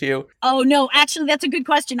naturally to you? Oh, no. Actually, that's a good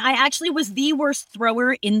question. I actually was the worst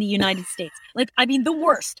thrower in the United States. The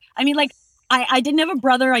worst. I didn't have a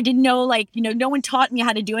brother. I didn't know, no one taught me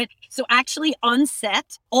how to do it. So actually on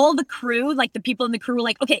set, all the crew, the people in the crew were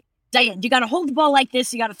like, okay, Diane, you got to hold the ball like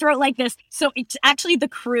this. You got to throw it like this. So it's actually the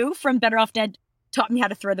crew from Better Off Dead taught me how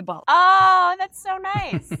to throw the ball. Oh, that's so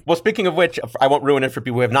nice. Well, speaking of which, I won't ruin it for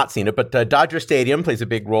people who have not seen it, but Dodger Stadium plays a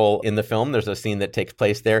big role in the film. There's a scene that takes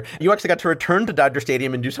place there. You actually got to return to Dodger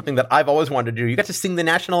Stadium and do something that I've always wanted to do. You got to sing the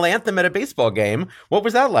national anthem at a baseball game. What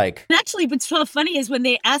was that like? And actually, what's so funny is when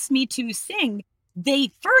they asked me to sing,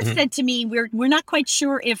 they first said to me, we're not quite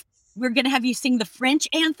sure if we're going to have you sing the French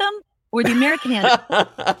anthem or the American anthem.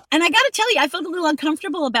 And I got to tell you, I felt a little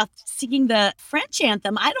uncomfortable about singing the French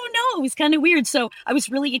anthem. I don't know. It was kind of weird. So I was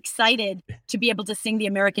really excited to be able to sing the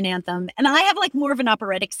American anthem. And I have more of an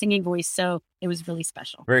operatic singing voice. So it was really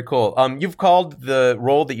special. Very cool. You've called the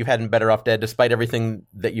role that you had in Better Off Dead, despite everything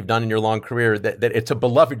that you've done in your long career, that it's a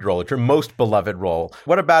beloved role. It's your most beloved role.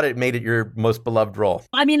 What about it made it your most beloved role?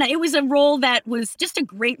 It was a role that was just a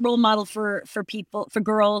great role model for people, for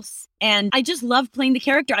girls. And I just loved playing the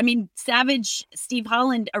character. Savage Steve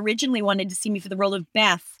Holland originally wanted to see me for the role of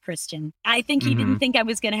Beth, Christian. I think he didn't think I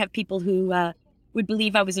was going to have people who would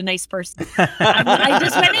believe I was a nice person. I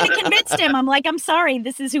just went in and convinced him. I'm like, I'm sorry,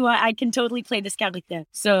 this is who I can totally play this character.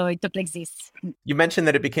 So it took like this. You mentioned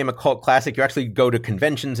that it became a cult classic. You actually go to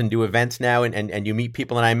conventions and do events now and you meet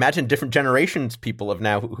people. And I imagine different generations people of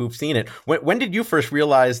now who've seen it. When did you first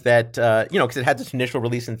realize that, because it had this initial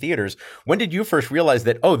release in theaters, when did you first realize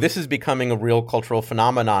that, this is becoming a real cultural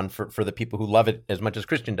phenomenon for the people who love it as much as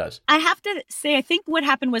Christian does? I have to say, I think what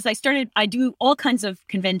happened was I do all kinds of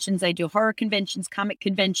conventions. I do horror conventions, comic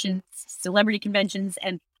conventions, celebrity conventions.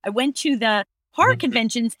 And I went to the horror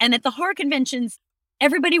conventions, and at the horror conventions,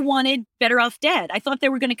 everybody wanted Better Off Dead. I thought they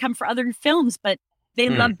were going to come for other films, but they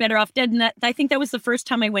loved Better Off Dead. And I think that was the first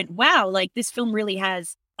time I went, wow, this film really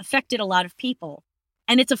has affected a lot of people.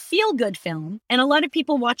 And it's a feel-good film, and a lot of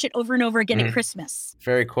people watch it over and over again at Christmas.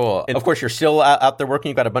 Very cool. And of course, you're still out there working.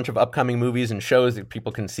 You've got a bunch of upcoming movies and shows that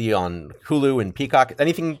people can see on Hulu and Peacock.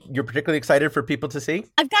 Anything you're particularly excited for people to see?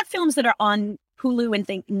 I've got films that are on Hulu and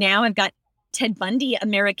think now. I've got Ted Bundy,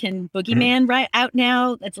 American Boogeyman, right out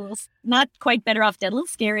now. That's a little not quite Better Off Dead, a little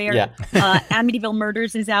scarier. Yeah. Amityville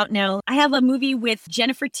Murders is out now. I have a movie with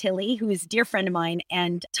Jennifer Tilly, who is a dear friend of mine,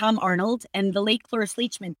 and Tom Arnold, and the late Cloris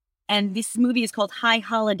Leachman. And this movie is called High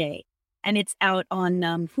Holiday, and it's out on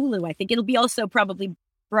Hulu, I think. It'll be also probably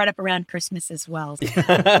brought up around Christmas as well.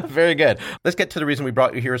 Very good. Let's get to the reason we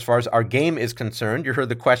brought you here as far as our game is concerned. You heard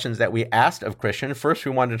the questions that we asked of Christian. First,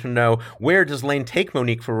 we wanted to know, where does Lane take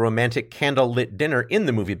Monique for a romantic candle-lit dinner in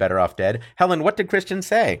the movie Better Off Dead? Helen, what did Christian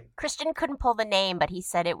say? Christian couldn't pull the name, but he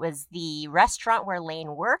said it was the restaurant where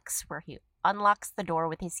Lane works, where he unlocks the door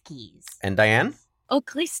with his keys. And Diane? Oh,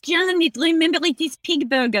 Christian, remember it is Pig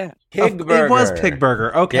Burger. It was Pig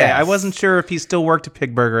Burger. Okay, Yes. I wasn't sure if he still worked at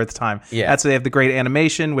Pig Burger at the time. Yeah. That's why they have the great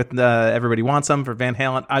animation with Everybody Wants Some for Van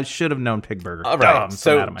Halen. I should have known Pig Burger. All right. Oh, I'm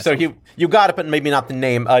so mad at So myself. you got it, but maybe not the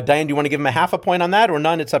name. Diane, do you want to give him a half a point on that or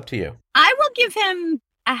none? It's up to you. I will give him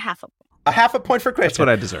a half a point. A half a point for Christian. That's what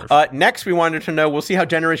I deserve. Next, we wanted to know, we'll see how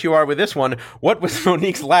generous you are with this one. What was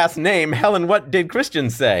Monique's last name? Helen, what did Christian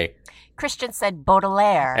say? Christian said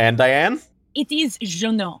Baudelaire. And Diane? It is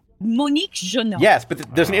Jeannot. Monique Jeannot. Yes, but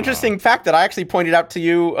there's an interesting fact that I actually pointed out to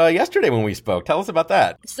you yesterday when we spoke. Tell us about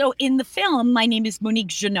that. So in the film, my name is Monique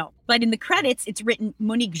Jeannot, but in the credits, it's written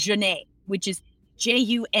Monique Jeunet, which is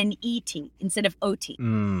Junet instead of OT.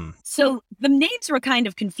 So the names were kind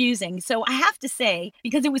of confusing. So I have to say,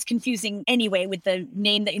 because it was confusing anyway with the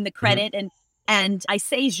name in the credit, and I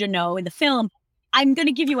say Jeannot in the film, I'm going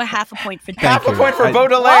to give you a half a point for that. Half a point for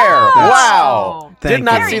Baudelaire. Wow. Thank Did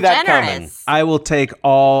not you. see that Very coming. generous. I will take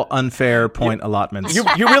all unfair point allotments.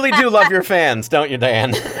 You really do love your fans, don't you,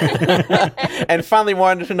 Diane? And finally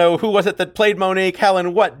wanted to know, who was it that played Monique?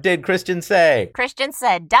 Helen, what did Christian say? Christian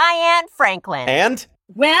said Diane Franklin. And?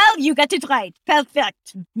 Well, you got it right.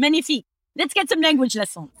 Perfect. Magnifique. Let's get some language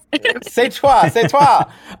lessons. C'est toi, c'est toi.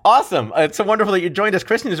 Awesome. It's so wonderful that you joined us.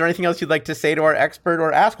 Christian, is there anything else you'd like to say to our expert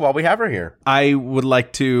or ask while we have her here? I would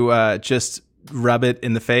like to just rub it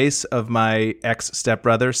in the face of my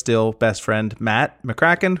ex-stepbrother, still best friend, Matt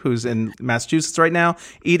McCracken, who's in Massachusetts right now,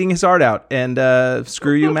 eating his heart out. And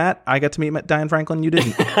screw you, Matt. I got to meet Diane Franklin. You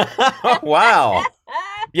didn't. Wow.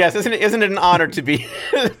 Yes, isn't it an honor to be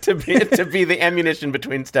to be the ammunition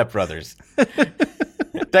between stepbrothers?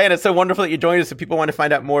 Diane, it's so wonderful that you joined us. If people want to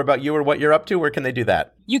find out more about you or what you're up to, where can they do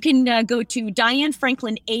that? You can go to Diane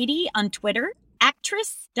Franklin 80 on Twitter,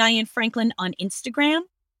 actress Diane Franklin on Instagram,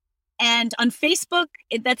 and on Facebook.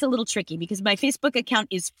 That's a little tricky because my Facebook account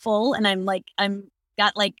is full, and I'm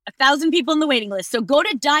got 1,000 people on the waiting list. So go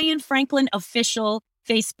to Diane Franklin official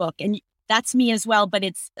Facebook, and that's me as well. But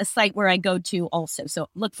it's a site where I go to also. So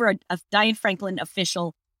look for a Diane Franklin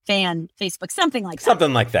official fan Facebook, something like that.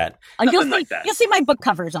 Something like that. You'll see my book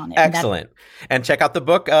covers on it. Excellent. And check out the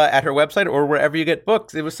book at her website or wherever you get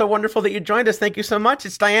books. It was so wonderful that you joined us. Thank you so much.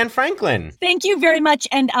 It's Diane Franklin. Thank you very much.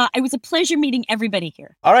 And it was a pleasure meeting everybody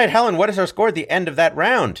here. All right, Helen, what is our score at the end of that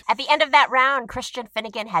round? At the end of that round, Christian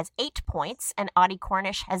Finnegan has 8 points and Audie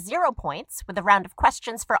Cornish has 0 points, with a round of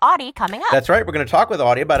questions for Audie coming up. That's right. We're going to talk with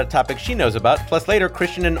Audie about a topic she knows about. Plus later,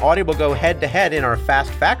 Christian and Audie will go head-to-head in our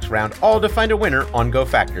Fast Facts round, all to find a winner on Go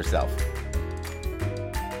Fact Yourself.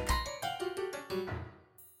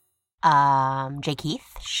 J. Keith,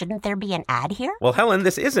 shouldn't there be an ad here? Well, Helen,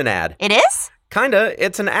 this is an ad. It is? Kinda.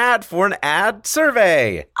 It's an ad for an ad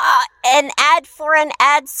survey. An ad for an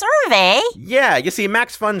ad survey? Yeah, you see,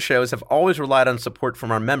 Max Fun shows have always relied on support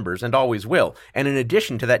from our members and always will. And in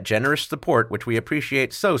addition to that generous support, which we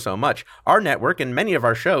appreciate so much, our network and many of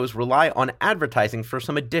our shows rely on advertising for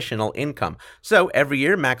some additional income. So every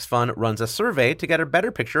year, Max Fun runs a survey to get a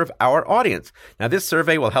better picture of our audience. Now, this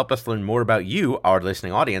survey will help us learn more about you, our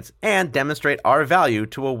listening audience, and demonstrate our value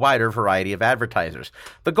to a wider variety of advertisers.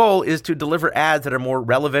 The goal is to deliver ads that are more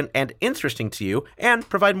relevant and interesting to you and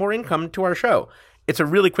provide more income to our show. It's a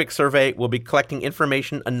really quick survey. We'll be collecting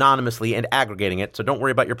information anonymously and aggregating it, so don't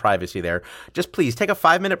worry about your privacy there. Just please take a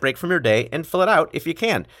 5-minute break from your day and fill it out if you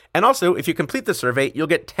can. And also, if you complete the survey, you'll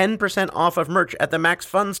get 10% off of merch at the Max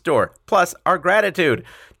Fun store, plus our gratitude.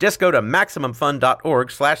 Just go to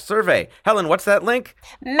MaximumFun.org/survey. Helen, what's that link?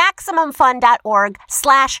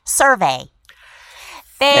 MaximumFun.org/survey.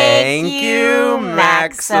 Thank you,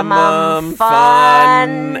 Maximum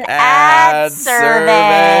Fun Ad Survey.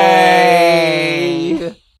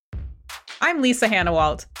 I'm Lisa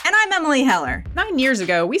Hannawalt. And I'm Emily Heller. 9 years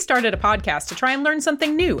ago, we started a podcast to try and learn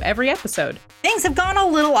something new every episode. Things have gone a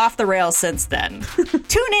little off the rails since then.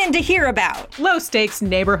 Tune in to hear about low-stakes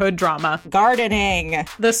neighborhood drama, gardening,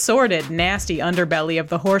 the sordid, nasty underbelly of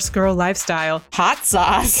the horse girl lifestyle, hot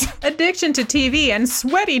sauce, addiction to TV, and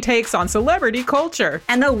sweaty takes on celebrity culture,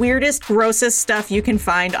 and the weirdest, grossest stuff you can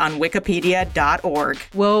find on wikipedia.org.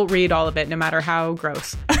 We'll read all of it, no matter how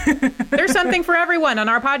gross. There's something for everyone on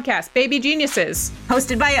our podcast, Baby Geniuses.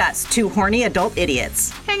 Hosted by us, two horny adult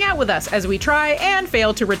idiots. Hang out with us as we try and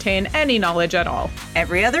fail to retain any knowledge at all.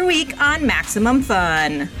 Every other week on Maximum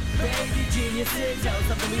Fun. Baby Geniuses, tell us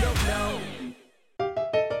something we don't know.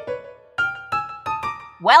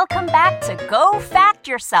 Welcome back to Go Fact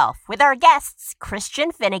Yourself with our guests,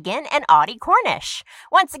 Christian Finnegan and Audie Cornish.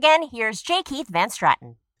 Once again, here's J. Keith Van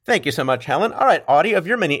Stratten. Thank you so much, Helen. All right, Audie, of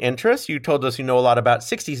your many interests, you told us you know a lot about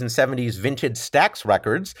 60s and 70s vintage Stax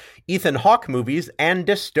records, Ethan Hawke movies, and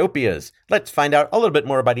dystopias. Let's find out a little bit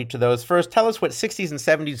more about each of those. First, tell us what 60s and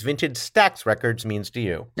 70s vintage Stax records means to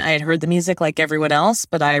you. I had heard the music like everyone else,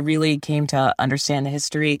 but I really came to understand the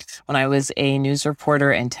history when I was a news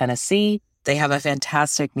reporter in Tennessee. They have a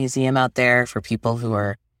fantastic museum out there for people who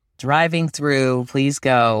are driving through. Please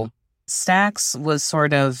go. Stax was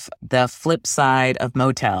sort of the flip side of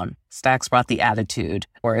Motown. Stax brought the attitude,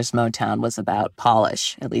 whereas Motown was about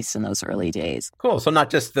polish, at least in those early days. Cool. So not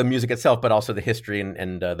just the music itself, but also the history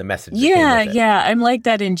and the message. Yeah. I'm like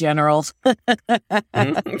that in general. Okay.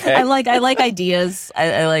 I like ideas.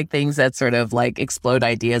 I like things that sort of like explode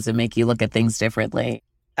ideas and make you look at things differently.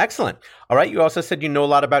 Excellent. All right. You also said you know a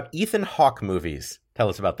lot about Ethan Hawke movies. Tell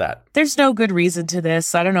us about that. There's no good reason to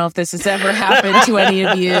this. I don't know if this has ever happened to any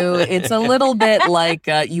of you. It's a little bit like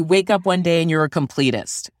you wake up one day and you're a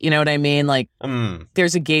completist. You know what I mean? Like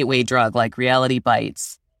there's a gateway drug like Reality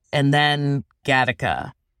Bites and then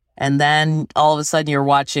Gattaca. And then all of a sudden you're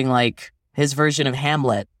watching like his version of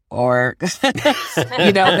Hamlet or,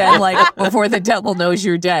 then like Before the Devil Knows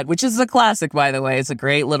You're Dead, which is a classic, by the way. It's a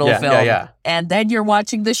great little film. Yeah. And then you're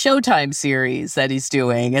watching the Showtime series that he's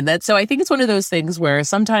doing. And so I think it's one of those things where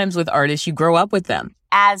sometimes with artists, you grow up with them.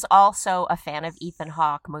 As also a fan of Ethan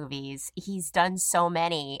Hawke movies, he's done so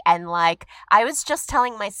many. And like, I was just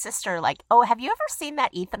telling my sister, like, oh, have you ever seen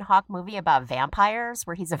that Ethan Hawke movie about vampires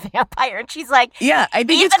where he's a vampire? And she's like, yeah, I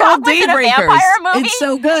think Ethan it's called Hawke was in a Daybreakers. vampire movie? It's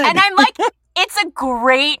so good. And I'm like, it's a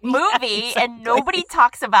great movie and nobody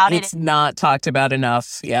talks about it. It's not talked about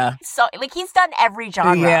enough. Yeah. So like he's done every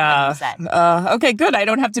genre. Yeah. Like you said. Okay, good. I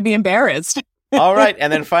don't have to be embarrassed. All right.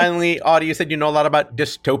 And then finally, Audie, you said you know a lot about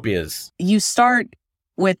dystopias. You start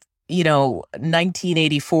with,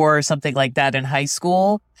 1984 or something like that in high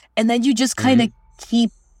school. And then you just kind of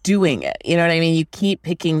keep doing it. You know what I mean? You keep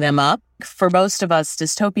picking them up. For most of us,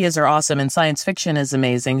 dystopias are awesome and science fiction is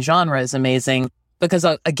amazing. Genre is amazing. Because,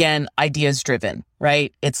 again, ideas driven,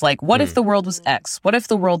 right? It's like, what if the world was X? What if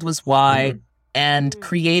the world was Y? And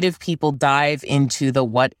creative people dive into the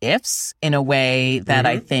what ifs in a way that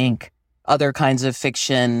I think other kinds of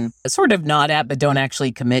fiction sort of nod at, but don't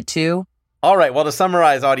actually commit to. All right. Well, to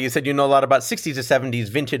summarize, Audie, you said you know a lot about 60s to 70s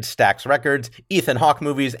vintage Stax records, Ethan Hawke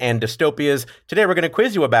movies, and dystopias. Today, we're going to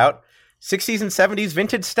quiz you about 60s and 70s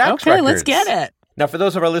vintage Stax records. Okay, let's get it. Now, for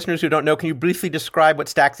those of our listeners who don't know, can you briefly describe what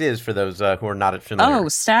Stax is for those who are not familiar? Oh,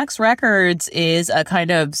 Stax Records is a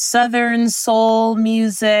kind of Southern soul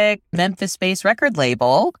music, Memphis-based record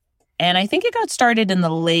label. And I think it got started in the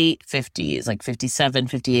late 50s, like 57,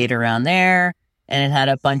 58, around there. And it had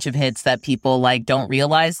a bunch of hits that people like don't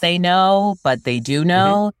realize they know, but they do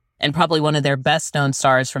know. And probably one of their best known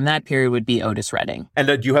stars from that period would be Otis Redding. And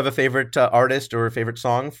do you have a favorite artist or a favorite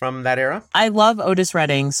song from that era? I love Otis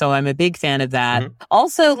Redding, so I'm a big fan of that.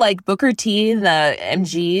 Also, like Booker T, the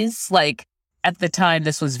MGs, like at the time,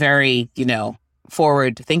 this was very,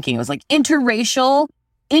 forward thinking. It was like interracial,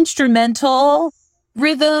 instrumental,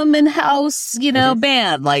 rhythm and house,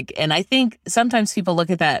 band. Like, and I think sometimes people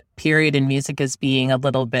look at that period in music as being a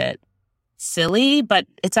little bit silly, but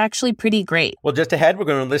it's actually pretty great. Well, just ahead, we're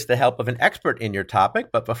going to enlist the help of an expert in your topic.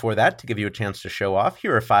 But before that, to give you a chance to show off,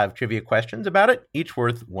 here are 5 trivia questions about it, each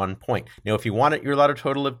worth 1 point. Now, if you want it, you're allowed a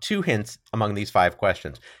total of 2 hints among these 5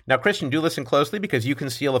 questions. Now, Christian, do listen closely because you can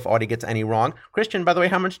seal if Audie gets any wrong. Christian, by the way,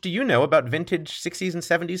 how much do you know about vintage 60s and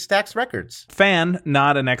 70s Stax records? Fan,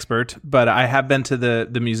 not an expert, but I have been to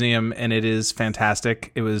the museum and it is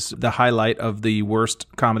fantastic. It was the highlight of the worst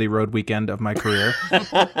comedy road weekend of my career.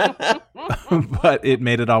 But it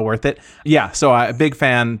made it all worth it. Yeah, so a big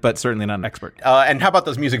fan, but certainly not an expert. And how about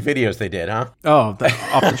those music videos they did, huh? Oh,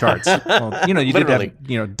 off the charts. Well, you did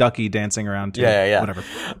have, Ducky dancing around too. Yeah. Whatever.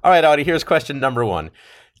 All right, Audie, here's question number 1.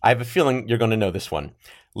 I have a feeling you're going to know this one.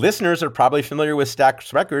 Listeners are probably familiar with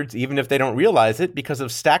Stax Records, even if they don't realize it, because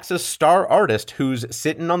of Stax's star artist, who's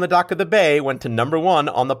Sittin' on the Dock of the Bay went to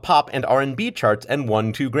 #1 on the pop and R&B charts and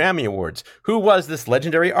won 2 Grammy Awards. Who was this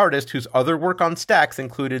legendary artist whose other work on Stax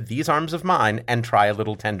included These Arms of Mine and Try a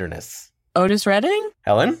Little Tenderness? Otis Redding?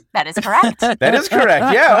 Helen? That is correct. That is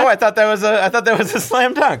correct. Yeah. Oh, I thought that was a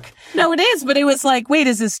slam dunk. No, it is, but it was like, wait,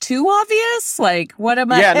 is this too obvious? Like, what am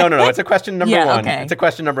I? Yeah, no. It's a question number Yeah, one. okay. It's a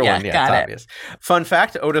question number one. Yeah, got it's it. obvious. Fun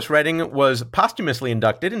fact, Otis Redding was posthumously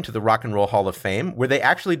inducted into the Rock and Roll Hall of Fame, where they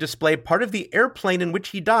actually display part of the airplane in which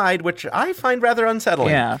he died, which I find rather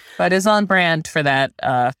unsettling. Yeah, but is on brand for that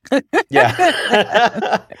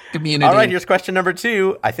Yeah. community. All right, here's question number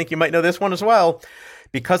 2. I think you might know this one as well.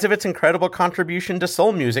 Because of its incredible contribution to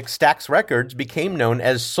soul music, Stax Records became known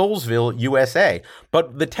as Soulsville, USA.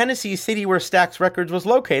 But the Tennessee city where Stax Records was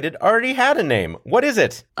located already had a name. What is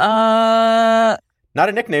it? Not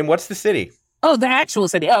a nickname. What's the city? Oh, the actual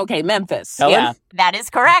city. Oh, okay, Memphis. Helen? Yeah. That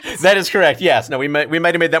is correct. That is correct. Yes. No, we might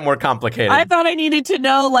have made that more complicated. I thought I needed to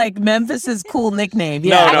know, like, Memphis's cool nickname.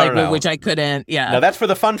 Yeah, No. which I couldn't. Yeah. Now, that's for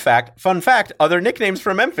the fun fact. Fun fact, other nicknames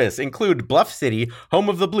for Memphis include Bluff City, Home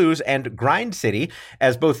of the Blues, and Grind City.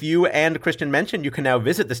 As both you and Christian mentioned, you can now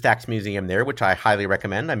visit the Stax Museum there, which I highly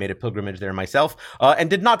recommend. I made a pilgrimage there myself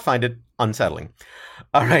and did not find it unsettling.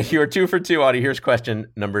 All right, you are 2 for 2, Audie. Here's question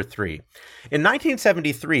number 3. In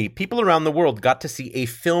 1973, people around the world got to see a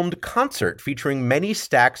filmed concert featuring many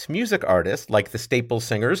Stax music artists like the Staple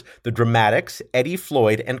Singers, the Dramatics, Eddie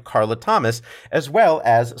Floyd, and Carla Thomas, as well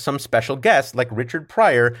as some special guests like Richard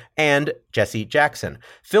Pryor and Jesse Jackson.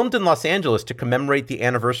 Filmed in Los Angeles to commemorate the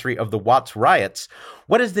anniversary of the Watts riots,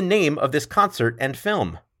 what is the name of this concert and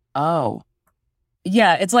film? Oh.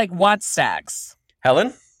 Yeah, it's like Watts Stax.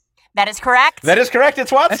 Helen? That is correct. That is correct.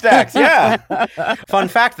 It's Wattstax. Yeah. Fun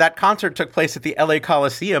fact, that concert took place at the LA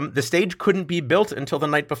Coliseum. The stage couldn't be built until the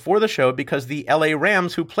night before the show because the LA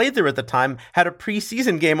Rams, who played there at the time, had a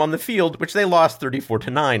preseason game on the field, which they lost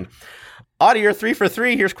 34-9. Audie, you're 3 for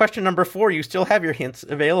 3. Here's question number 4. You still have your hints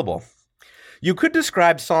available. You could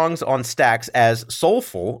describe songs on Stax as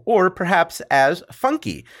soulful or perhaps as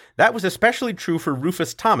funky. That was especially true for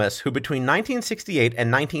Rufus Thomas, who between 1968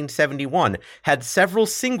 and 1971 had several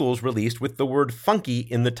singles released with the word funky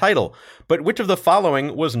in the title. But which of the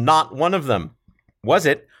following was not one of them? Was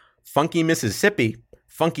it Funky Mississippi,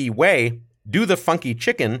 Funky Way, Do the Funky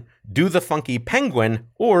Chicken, Do the Funky Penguin,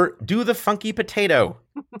 or Do the Funky Potato?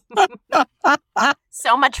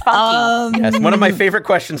 So much funky. Yes, one of my favorite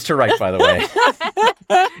questions to write, by the way.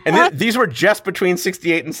 And these were just between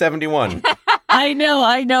 68 and 71. I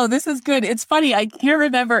know. This is good. It's funny. I can't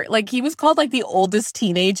remember. Like, he was called, like, the oldest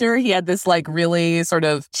teenager. He had this, like, really sort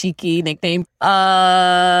of cheeky nickname.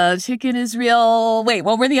 Chicken is real. Wait,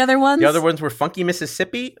 what were the other ones? The other ones were Funky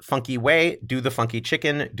Mississippi, Funky Way, Do the Funky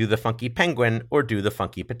Chicken, Do the Funky Penguin, or Do the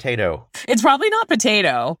Funky Potato. It's probably not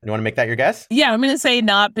potato. You want to make that your guess? Yeah, I'm going to say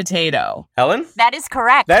not potato. Helen? That is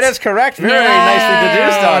correct. That is correct. Very nicely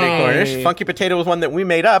deduced, Audie Cornish. Funky Potato was one that we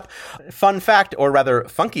made up. Fun fact, or rather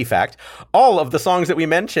funky fact, all of the songs that we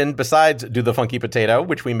mentioned, besides Do the Funky Potato,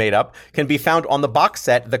 which we made up, can be found on the box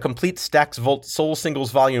set, The Complete Stax Volt Soul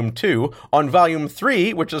Singles Volume 2. On Volume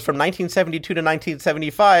 3, which is from 1972 to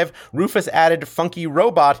 1975, Rufus added Funky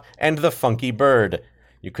Robot and The Funky Bird.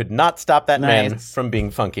 You could not stop that man from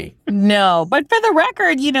being funky. No, but for the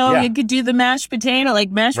record, you could do the mashed potato.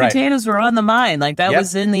 Like, mashed potatoes were on the mind. Like, that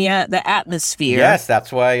was in the atmosphere. Yes,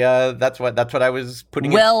 that's why. That's what I was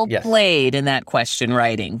putting. Played in that question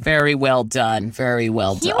writing. Very well done. Very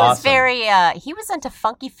well done. He was he was into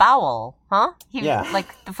funky fowl, huh? Like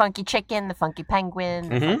the funky chicken, the funky penguin.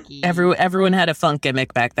 The funky... Everyone had a funk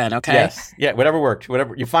gimmick back then. Okay. Yes. Yeah. Whatever worked.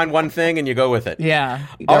 Whatever you find one thing and you go with it. Yeah.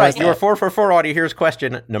 All right. You are 4 for 4, Audie. Here's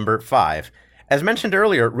question number 5. As mentioned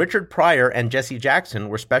earlier, Richard Pryor and Jesse Jackson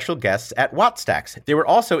were special guests at Wattstax. They were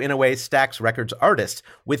also, in a way, Stax Records artists,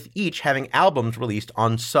 with each having albums released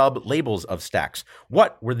on sub-labels of Stax.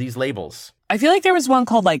 What were these labels? I feel like there was one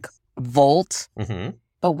called, like, Volt. Mm-hmm.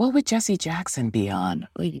 But what would Jesse Jackson be on?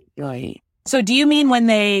 So do you mean when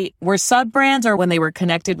they were sub-brands or when they were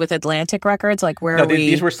connected with Atlantic Records? Like, where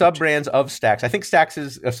these were sub-brands of Stax. I think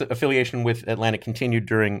Stax's affiliation with Atlantic continued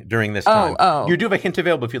during this time. You do have a hint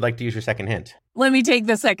available if you'd like to use your second hint. Let me take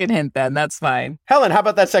the second hint then. That's fine. Helen, how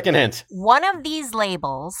about that second hint? One of these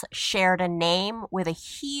labels shared a name with a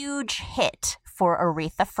huge hit for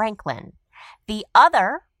Aretha Franklin. The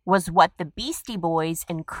other was what the Beastie Boys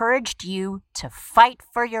encouraged you to fight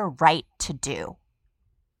for your right to do.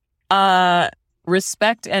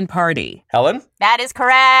 Respect and Party. Helen? That is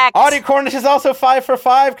correct. Audie Cornish is also 5 for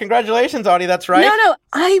 5. Congratulations, Audie. That's right. No,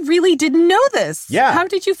 I really didn't know this. Yeah. How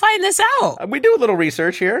did you find this out? We do a little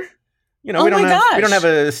research here. You know, we don't have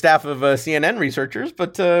a staff of CNN researchers,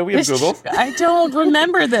 but we have Google. I don't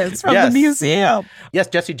remember this from the museum. Yes,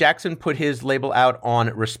 Jesse Jackson put his label out on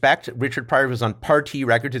Respect. Richard Pryor was on Partee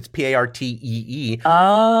Records. It's Partee.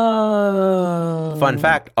 Oh. Fun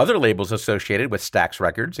fact, other labels associated with Stax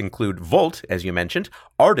Records include Volt, as you mentioned,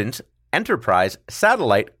 Ardent, Enterprise,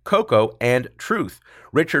 Satellite, Coco, and Truth.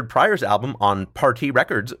 Richard Pryor's album on Partee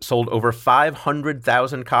Records sold over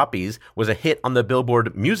 500,000 copies, was a hit on the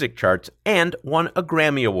Billboard music charts, and won a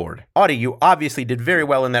Grammy Award. Audie, you obviously did very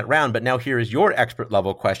well in that round, but now here is your expert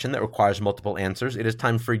level question that requires multiple answers. It is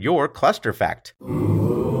time for your cluster fact.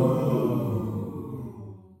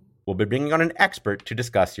 We'll be bringing on an expert to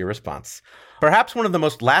discuss your response. Perhaps one of the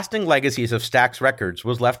most lasting legacies of Stax Records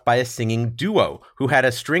was left by a singing duo who had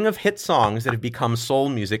a string of hit songs that have become soul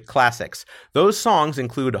music classics. Those songs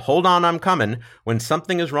include Hold On, I'm Comin', When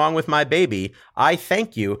Something Is Wrong With My Baby, I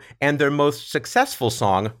Thank You, and their most successful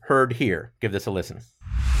song, Heard Here. Give this a listen.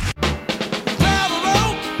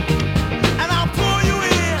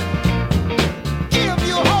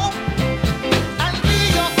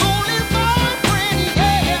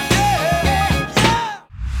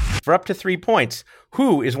 For up to 3 points,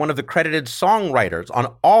 who is one of the credited songwriters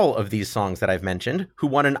on all of these songs that I've mentioned, who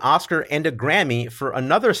won an Oscar and a Grammy for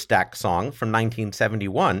another Stax song from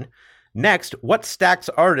 1971? Next, what Stax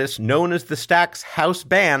artist known as the Stax House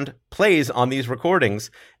Band plays on these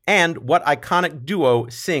recordings? And what iconic duo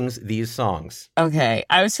sings these songs? Okay,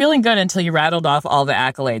 I was feeling good until you rattled off all the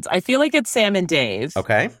accolades. I feel like it's Sam and Dave.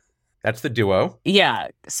 Okay, that's the duo. Yeah,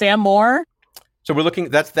 Sam Moore. So we're looking,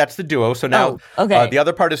 that's the duo. So now the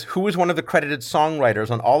other part is who is one of the credited songwriters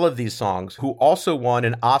on all of these songs who also won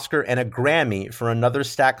an Oscar and a Grammy for another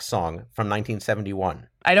Stax song from 1971?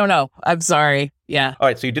 I don't know. I'm sorry. Yeah. All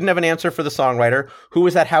right. So you didn't have an answer for the songwriter. Who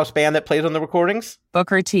is that house band that plays on the recordings?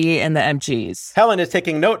 Booker T and the MGs. Helen is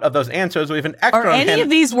taking note of those answers. We have an extra. Are any of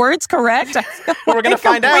these words correct? We're going to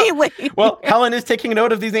find out. Well, Helen is taking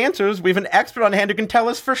note of these answers. We have an expert on hand who can tell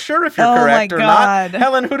us for sure if you're correct or not.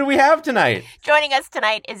 Helen, who do we have tonight? Joining us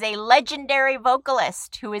tonight is a legendary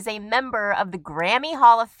vocalist who is a member of the Grammy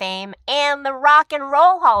Hall of Fame and the Rock and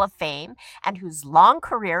Roll Hall of Fame, and whose long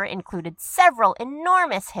career included several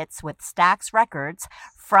enormous hits with Stax Records.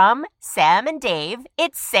 From Sam and Dave,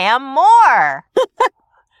 it's Sam Moore.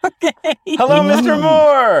 Okay. Hello, Mr.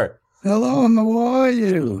 Moore. Hello, and how are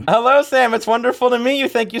you? Hello, Sam. It's wonderful to meet you.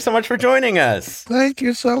 Thank you so much for joining us. Thank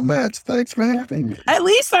you so much. Thanks for having me. At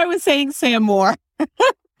least I was saying Sam Moore.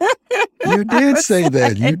 You did say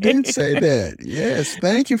that. You did say that. Yes.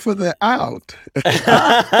 Thank you for the out.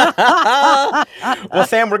 Well,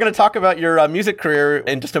 Sam, we're going to talk about your music career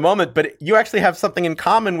in just a moment, but you actually have something in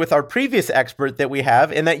common with our previous expert that we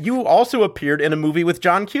have, in that you also appeared in a movie with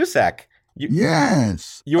John Cusack.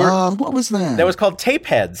 Yes. What was that? That was called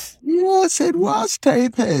Tapeheads. Yes, it was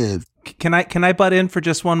Tapeheads. Can I butt in for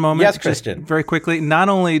just one moment? Yes, Christian. Just very quickly. Not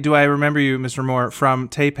only do I remember you, Mr. Moore, from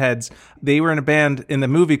Tapeheads, they were in a band in the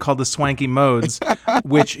movie called the Swanky Modes,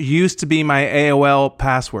 which used to be my AOL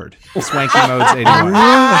password. Swanky Modes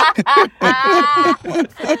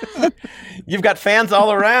 81. You've got fans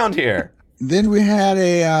all around here. Then we had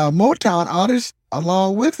a Motown artist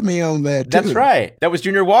along with me on that, too. That's right. That was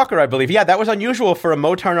Junior Walker, I believe. Yeah, that was unusual for a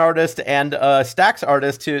Motown artist and a Stax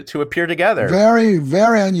artist to appear together. Very,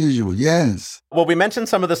 very unusual, yes. Well, we mentioned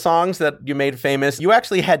some of the songs that you made famous. You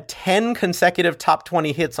actually had 10 consecutive top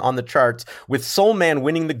 20 hits on the charts, with Soul Man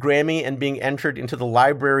winning the Grammy and being entered into the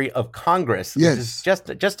Library of Congress, yes. Which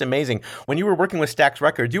is just amazing. When you were working with Stax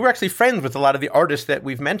Records, you were actually friends with a lot of the artists that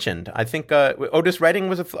we've mentioned. I think Otis Redding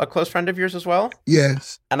was a close friend of yours as well?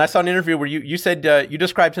 Yes. And I saw an interview where you said you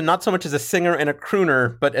described him not so much as a singer and a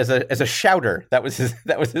crooner, but as a shouter. That was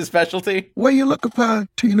his specialty. Well, you look upon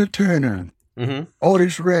Tina Turner,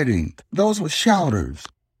 Otis Redding. Those were shouters.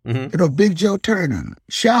 You know, Big Joe Turner,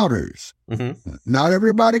 shouters. Not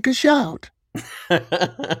everybody could shout,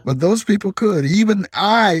 but those people could. Even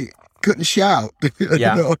I couldn't shout.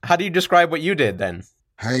 Yeah. You know? How do you describe what you did then?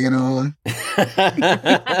 Hanging on.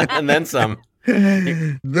 And then some.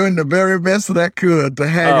 Doing the very best that I could to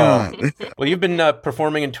hang on. Well, you've been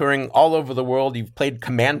performing and touring all over the world. You've played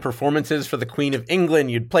command performances for the Queen of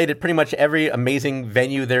England. You'd played at pretty much every amazing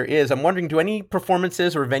venue there is. I'm wondering, do any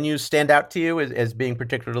performances or venues stand out to you as being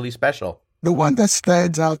particularly special? The one that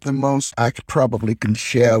stands out the most I probably can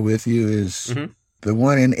share with you is the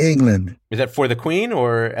one in England. Is that for the Queen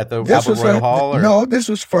or at the Albert Royal Hall? Or? No, this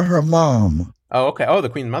was for her mom. Oh, okay. Oh, the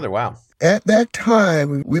Queen's mother. Wow. At that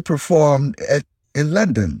time, we performed in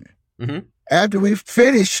London. Mm-hmm. After we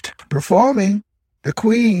finished performing the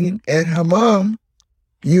Queen and her mom,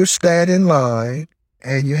 you stand in line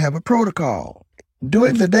and you have a protocol.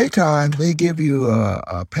 During the daytime, they give you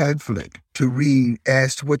a pamphlet to read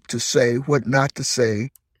as to what to say, what not to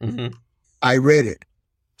say. Mm-hmm. I read it.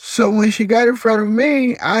 So when she got in front of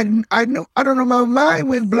me, I don't know, my mind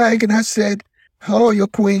went blank, and I said, "Hello, your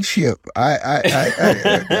queenship." I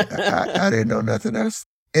didn't know nothing else.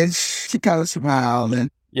 And she kind of smiled, and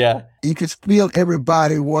you could feel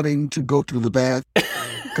everybody wanting to go to the bath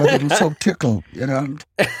because it was so tickled, And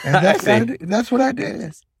that's what I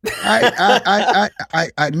did.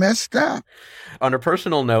 I messed up. On a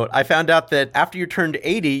personal note, I found out that after you turned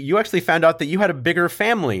 80, you actually found out that you had a bigger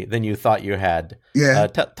family than you thought you had. Yeah.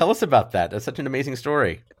 Tell us about that. That's such an amazing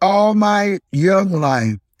story. All my young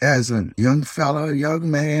life as a young fellow, young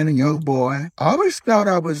man, a young boy, I always thought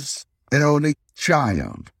I was an only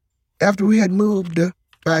child. After we had moved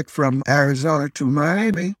back from Arizona to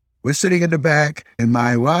Miami, we're sitting in the back, and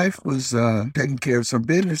my wife was taking care of some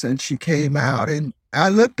business, and she came out, and I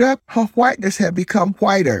looked up, her whiteness had become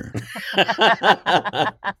whiter.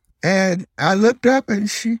 And I looked up, and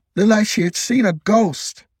she looked like she had seen a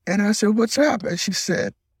ghost. And I said, "What's up?" And she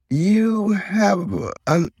said, "You have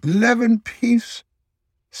an 11-piece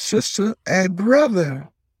sister and brother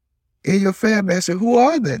in your family." I said, "Who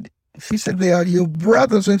are they?" She said, "They are your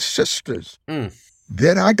brothers and sisters."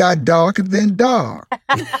 Then I got darker than dark.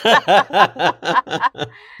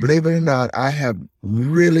 Believe it or not, I have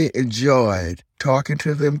really enjoyed talking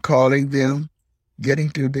to them, calling them, getting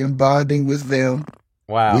to them, bonding with them.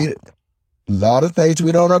 Wow. A lot of things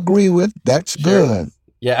we don't agree with. That's good.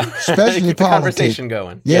 Yeah. Especially Keep the politics. conversation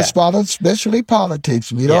going. Yes, Father, especially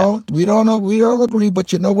politics. We don't agree,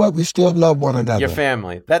 but you know what? We still love one another. Your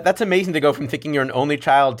family. That's amazing to go from thinking you're an only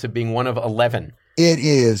child to being one of 11. It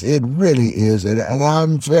is. It really is. And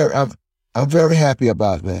I'm very happy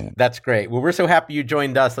about that. That's great. Well, we're so happy you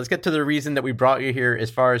joined us. Let's get to the reason that we brought you here as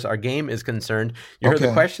far as our game is concerned. You heard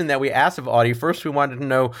the question that we asked of Audie. First, we wanted to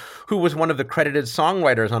know who was one of the credited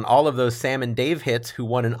songwriters on all of those Sam and Dave hits, who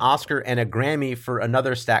won an Oscar and a Grammy for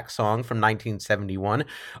Another Stax song from 1971.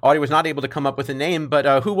 Audie was not able to come up with a name,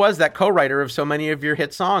 but who was that co-writer of so many of your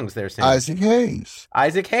hit songs there, Sam? Isaac Hayes.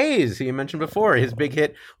 Isaac Hayes, who you mentioned before. His big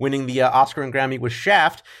hit winning the Oscar and Grammy was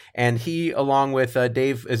Shaft, and he, along with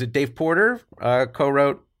Dave Porter,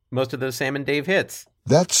 co-wrote most of those Sam and Dave hits.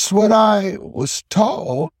 That's what I was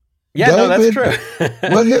told. Yeah, David, no, that's true.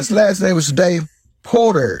 Well, his last name was Dave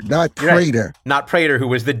Porter, not Prater. Right. Not Prater, who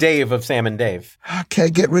was the Dave of Sam and Dave. I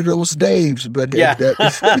can't get rid of those Daves, but yeah.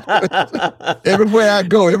 Everywhere I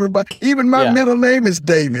go, everybody, even my middle name is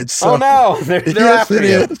David. So. Oh no, they're yes, after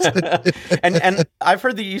you. and I've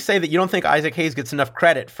heard that you say that you don't think Isaac Hayes gets enough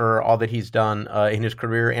credit for all that he's done in his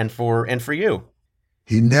career and for you.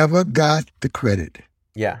 He never got the credit.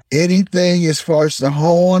 Yeah. Anything as far as the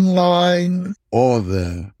horn line or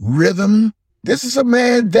the rhythm. This is a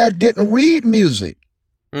man that didn't read music.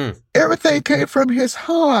 Everything came from his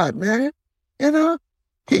heart, man.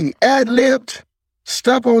 He ad-libbed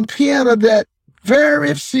stuff on piano that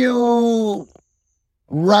very few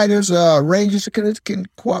writers or arrangers can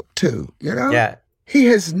quote to, Yeah. He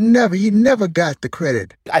never got the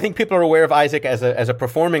credit. I think people are aware of Isaac as a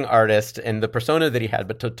performing artist and the persona that he had,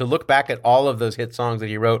 but to look back at all of those hit songs that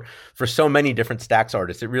he wrote for so many different Stax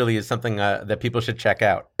artists, it really is something that people should check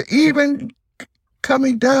out. Even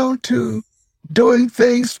coming down to doing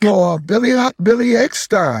things for Billy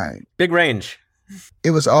Eckstein. Big range.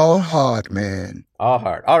 It was all hard, man. All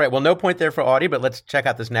hard. All right. Well, no point there for Audie, but let's check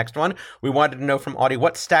out this next one. We wanted to know from Audie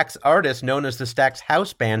what Stax artist known as the Stax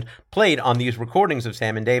House Band played on these recordings of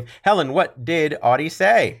Sam and Dave. Helen, what did Audie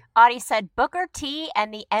say? Audie said Booker T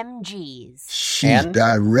and the MGs. She's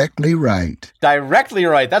directly right. Directly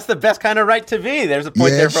right. That's the best kind of right to be. There's a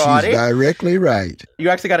point there for Audie. She's directly right. You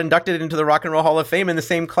actually got inducted into the Rock and Roll Hall of Fame in the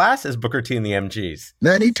same class as Booker T and the MGs.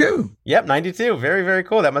 92. Yep, 92. Very, very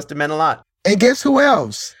cool. That must have meant a lot. And guess who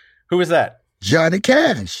else? Who was that? Johnny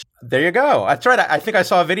Cash. There you go. That's right. I think I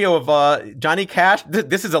saw a video of Johnny Cash.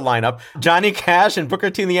 This is a lineup. Johnny Cash and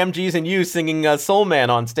Booker T and the MGs and you singing Soul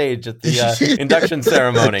Man on stage at the induction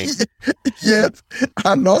ceremony. Yes.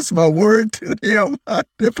 I lost my word to him. I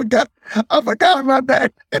forgot about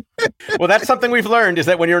that. Well, that's something we've learned is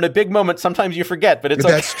that when you're in a big moment, sometimes you forget, but it's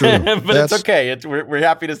That's okay. true. It's okay. We're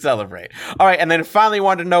happy to celebrate. All right. And then finally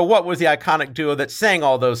wanted to know what was the iconic duo that sang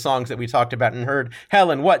all those songs that we talked about and heard.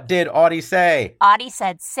 Helen, what did Audie say? Audie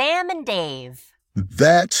said Sam and Dave.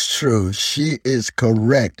 That's true. She is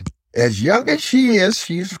correct. As young as she is,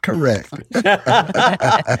 she's correct.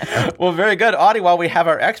 Well, very good. Audie, while we have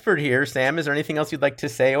our expert here, Sam, is there anything else you'd like to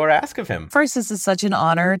say or ask of him? First, this is such an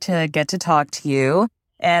honor to get to talk to you.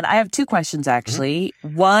 And I have two questions, actually.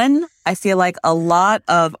 One, I feel like a lot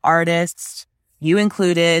of artists, you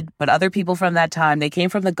included, but other people from that time, they came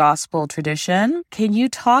from the gospel tradition. Can you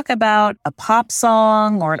talk about a pop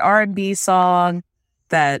song or an R&B song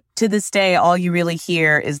that to this day, all you really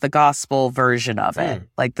hear is the gospel version of it,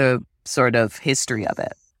 like the sort of history of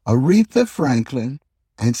it? Aretha Franklin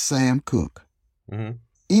and Sam Cooke. Mm-hmm.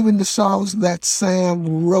 Even the songs that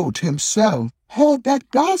Sam wrote himself had that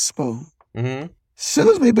gospel. Mm-hmm.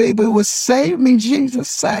 Excuse me, baby, was save me, Jesus,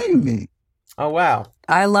 save me. Oh, wow.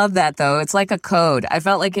 I love that, though. It's like a code. I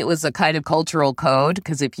felt like it was a kind of cultural code,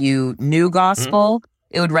 because if you knew gospel,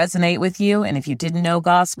 it would resonate with you. And if you didn't know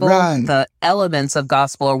gospel, the elements of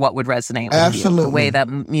gospel are what would resonate with you. The way that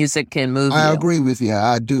music can move you. I agree with you.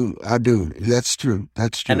 I do. That's true.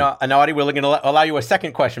 And Audie, we're going to allow you a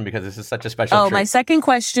second question because this is such a special treat. My second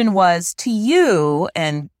question was to you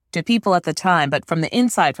and to people at the time, but from the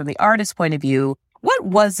inside, from the artist's point of view, what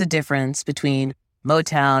was the difference between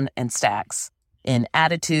Motown and Stax in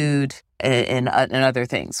attitude and other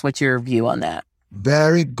things? What's your view on that?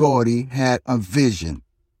 Berry Gordy had a vision,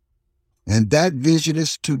 and that vision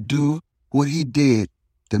is to do what he did,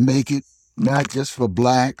 to make it not just for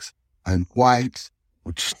blacks and whites.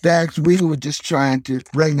 With Stax, we were just trying to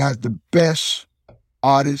bring out the best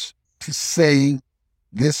artists to sing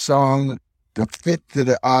this song, to fit to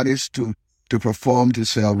the artist, to perform, to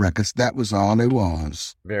sell records. That was all it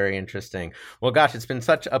was. Very interesting. Well, gosh, it's been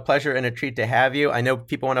such a pleasure and a treat to have you. I know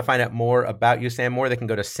people want to find out more about you, Sam Moore. They can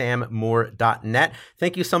go to sammoore.net.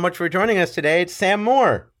 Thank you so much for joining us today. It's Sam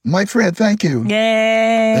Moore. My friend, thank you.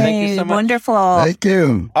 Yay. Thank you so much. Wonderful. Thank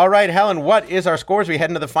you. All right, Helen, what is our scores? We head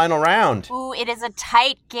into the final round. Ooh, it is a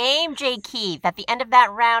tight game, J. Keith. At the end of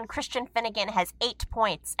that round, Christian Finnegan has 8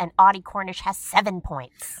 points and Audie Cornish has 7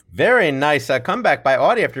 points. Very nice comeback by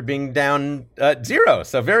Audie after being down 0.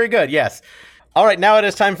 So very good, yes. All right, now it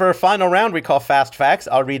is time for a final round we call Fast Facts.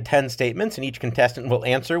 I'll read 10 statements, and each contestant will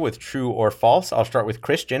answer with true or false. I'll start with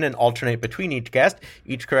Christian and alternate between each guest.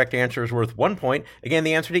 Each correct answer is worth 1 point. Again,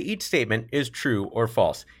 the answer to each statement is true or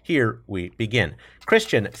false. Here we begin.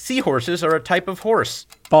 Christian, seahorses are a type of horse.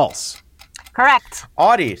 False. Correct.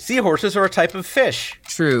 Audie, seahorses are a type of fish.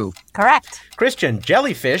 True. Correct. Christian,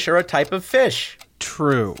 jellyfish are a type of fish.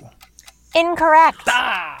 True. Incorrect.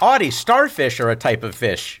 Audie, starfish are a type of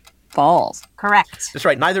fish. False. Correct. That's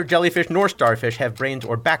right. Neither jellyfish nor starfish have brains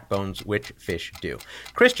or backbones, which fish do.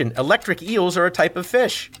 Christian, electric eels are a type of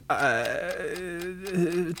fish.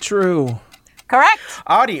 True. Correct.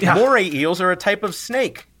 Audie, moray eels are a type of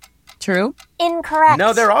snake. True. Incorrect.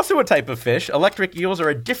 No, they're also a type of fish. Electric eels are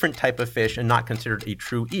a different type of fish and not considered a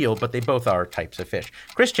true eel, but they both are types of fish.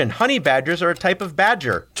 Christian, honey badgers are a type of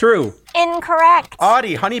badger. True. Incorrect.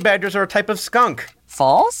 Audie, honey badgers are a type of skunk.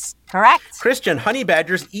 False. Correct. Christian, honey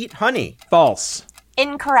badgers eat honey. False.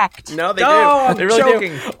 Incorrect. No, they do. I'm They really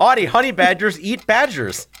joking. do. Audie, honey badgers eat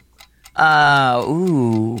badgers.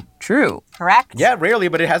 True. Correct. Yeah, rarely,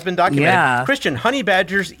 but it has been documented. Yeah. Christian, honey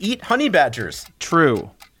badgers eat honey badgers. True.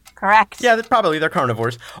 Correct. Yeah, they're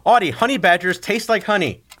carnivores. Audie, honey badgers taste like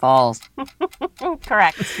honey. False.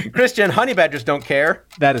 Correct. Christian, honey badgers don't care.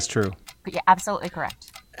 That is true. Yeah, absolutely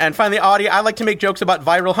correct. And finally, Audie, I like to make jokes about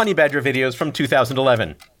viral honey badger videos from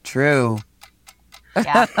 2011. True.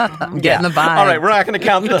 Yeah. I'm getting the vibe. All right, we're not going to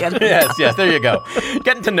count the... Yes, there you go.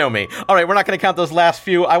 Getting to know me. All right, we're not going to count those last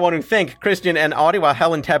few. I want to thank Christian and Audie while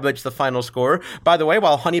Helen tabulates the final score. By the way,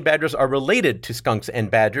 while honey badgers are related to skunks and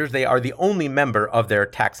badgers, they are the only member of their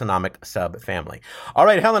taxonomic subfamily. All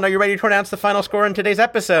right, Helen, are you ready to announce the final score in today's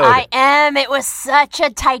episode? I am. It was such a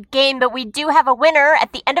tight game, but we do have a winner.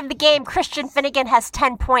 At the end of the game, Christian Finnegan has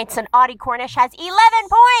 10 points and Audie Cornish has 11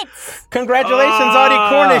 points. Congratulations, Audie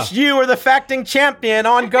Cornish. You are the facting champion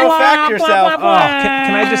on Go Fact Yourself.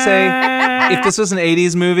 Can I just say, if this was an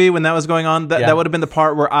 80s movie when that was going on, that would have been the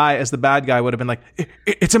part where I, as the bad guy, would have been like,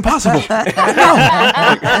 it's impossible.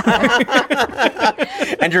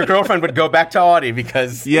 And your girlfriend would go back to Audie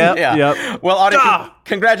because... Yep. Well, Audie,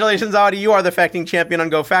 congratulations, Audie. You are the facting champion on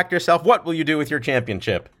Go Fact Yourself. What will you do with your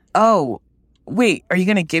championship? Oh, wait. Are you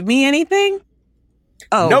going to give me anything?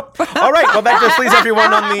 Oh. Nope. All right. Well, that just leaves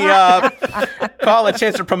everyone on the call a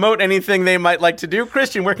chance to promote anything they might like to do.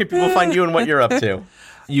 Christian, where can people find you and what you're up to?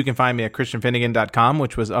 You can find me at christianfinnegan.com,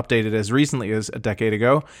 which was updated as recently as a decade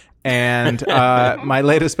ago. And my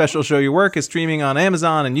latest special Show Your Work is streaming on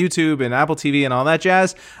Amazon and YouTube and Apple TV and all that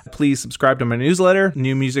jazz. Please subscribe to my newsletter,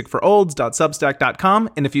 newmusicforolds.substack.com.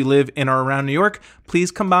 And if you live in or around New York,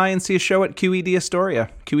 please come by and see a show at QED Astoria,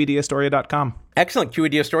 QEDAstoria.com. Excellent.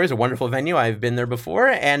 QED Astoria is a wonderful venue. I've been there before,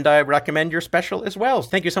 and I recommend your special as well.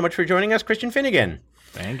 Thank you so much for joining us, Christian Finnegan.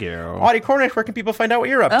 Thank you. Audie Cornish, where can people find out what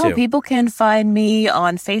you're up to? People can find me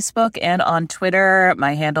on Facebook and on Twitter.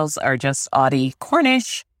 My handles are just Audie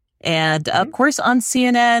Cornish. And, of course, on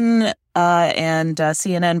CNN and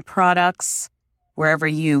CNN products, wherever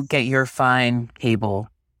you get your fine cable.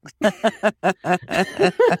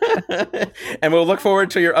 And we'll look forward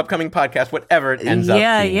to your upcoming podcast, whatever it ends up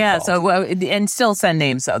being called. So and still send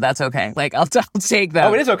names, so that's okay. Like I'll take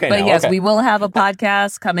them. Oh, it is okay. But now. yes, Okay. we will have a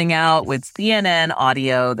podcast coming out with CNN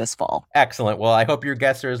audio this fall. Excellent. Well, I hope your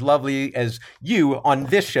guests are as lovely as you on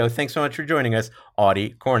this show. Thanks so much for joining us,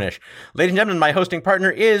 Audie Cornish. Ladies and gentlemen, my hosting partner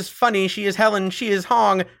is Funny. She is Helen. She is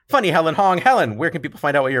Hong. Funny Helen Hong. Helen, where can people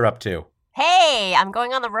find out what you're up to? Hey, I'm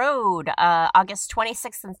going on the road. August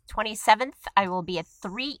 26th and 27th, I will be at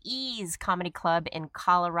 3 E's Comedy Club in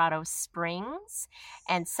Colorado Springs.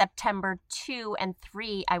 And September 2 and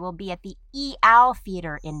 3, I will be at the E-Owl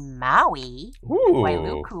Theater in Maui,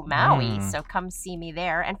 Wailuku, Maui. So come see me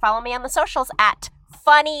there and follow me on the socials at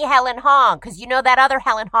Funny Helen Hong, because you know that other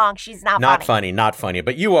Helen Hong, she's not funny. Not funny,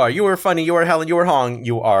 but you are. You are funny. You are Helen. You are Hong.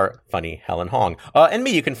 You are Funny Helen Hong. And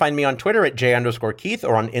me, you can find me on Twitter at J_Keith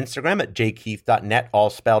or on Instagram at jkeith.net, all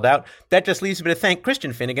spelled out. That just leaves me to thank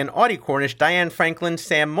Christian Finnegan, Audie Cornish, Diane Franklin,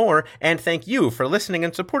 Sam Moore, and thank you for listening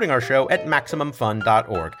and supporting our show at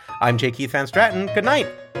MaximumFun.org. I'm J. Keith Van Stratton. Good night.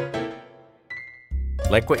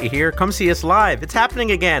 Like what you hear? Come see us live. It's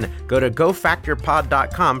happening again. Go to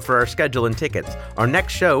gofactorpod.com for our schedule and tickets. Our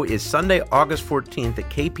next show is Sunday, August 14th at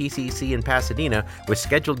KPCC in Pasadena with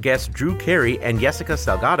scheduled guests Drew Carey and Jessica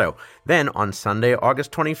Salgado. Then on Sunday,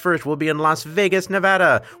 August 21st, we'll be in Las Vegas,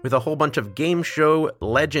 Nevada with a whole bunch of game show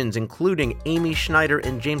legends, including Amy Schneider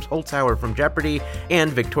and James Holzhauer from Jeopardy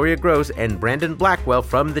and Victoria Gross and Brandon Blackwell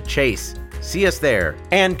from The Chase. See us there.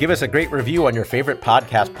 And give us a great review on your favorite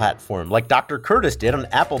podcast platform, like Dr. Curtis did on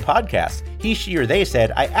Apple Podcasts. He, she, or they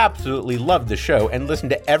said, I absolutely love the show and listen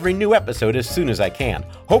to every new episode as soon as I can.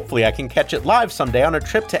 Hopefully I can catch it live someday on a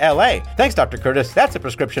trip to LA. Thanks, Dr. Curtis. That's a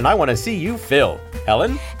prescription I want to see you fill.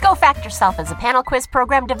 Helen? Go Fact Yourself is a panel quiz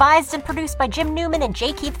program devised and produced by Jim Newman and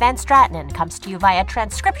J. Keith Van Stratton and comes to you via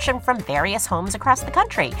transcription from various homes across the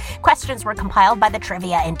country. Questions were compiled by the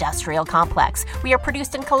Trivia Industrial Complex. We are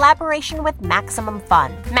produced in collaboration with Maximum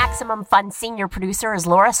Fun. Maximum Fun senior producer is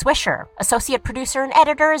Laura Swisher. Associate producer and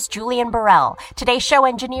editor is Julian Burrell. Today's show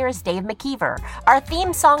engineer is Dave McKeever. Our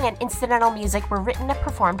theme song and incidental music were written and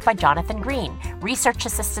performed by Jonathan Green. Research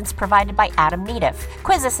assistance provided by Adam Neediff.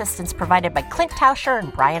 Quiz assistance provided by Clint Tauscher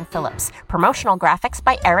and Brian Phillips. Promotional graphics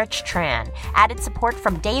by Erich Tran. Added support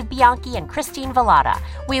from Dave Bianchi and Christine Vallada.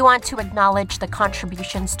 We want to acknowledge the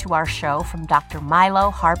contributions to our show from Dr.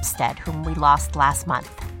 Milo Harpstead, whom we lost last month.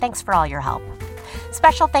 Thanks for all your help.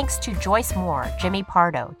 Special thanks to Joyce Moore, Jimmy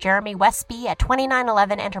Pardo, Jeremy Westby at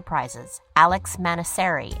 2911 Enterprises, Alex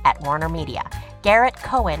Manasseri at Warner Media, Garrett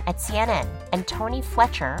Cohen at CNN, and Tony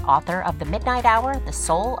Fletcher, author of The Midnight Hour, The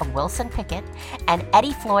Soul of Wilson Pickett, and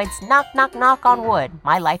Eddie Floyd's Knock, Knock, Knock on Wood,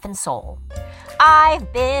 My Life and Soul.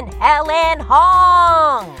 I've been Helen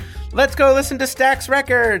Hong! Let's go listen to Stax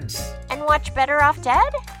Records! And watch Better Off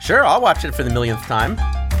Dead? Sure, I'll watch it for the millionth time.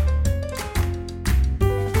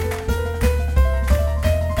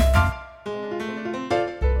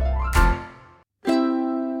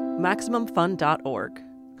 MaximumFun.org.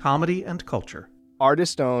 Comedy and culture.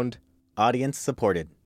 Artist owned. Audience supported.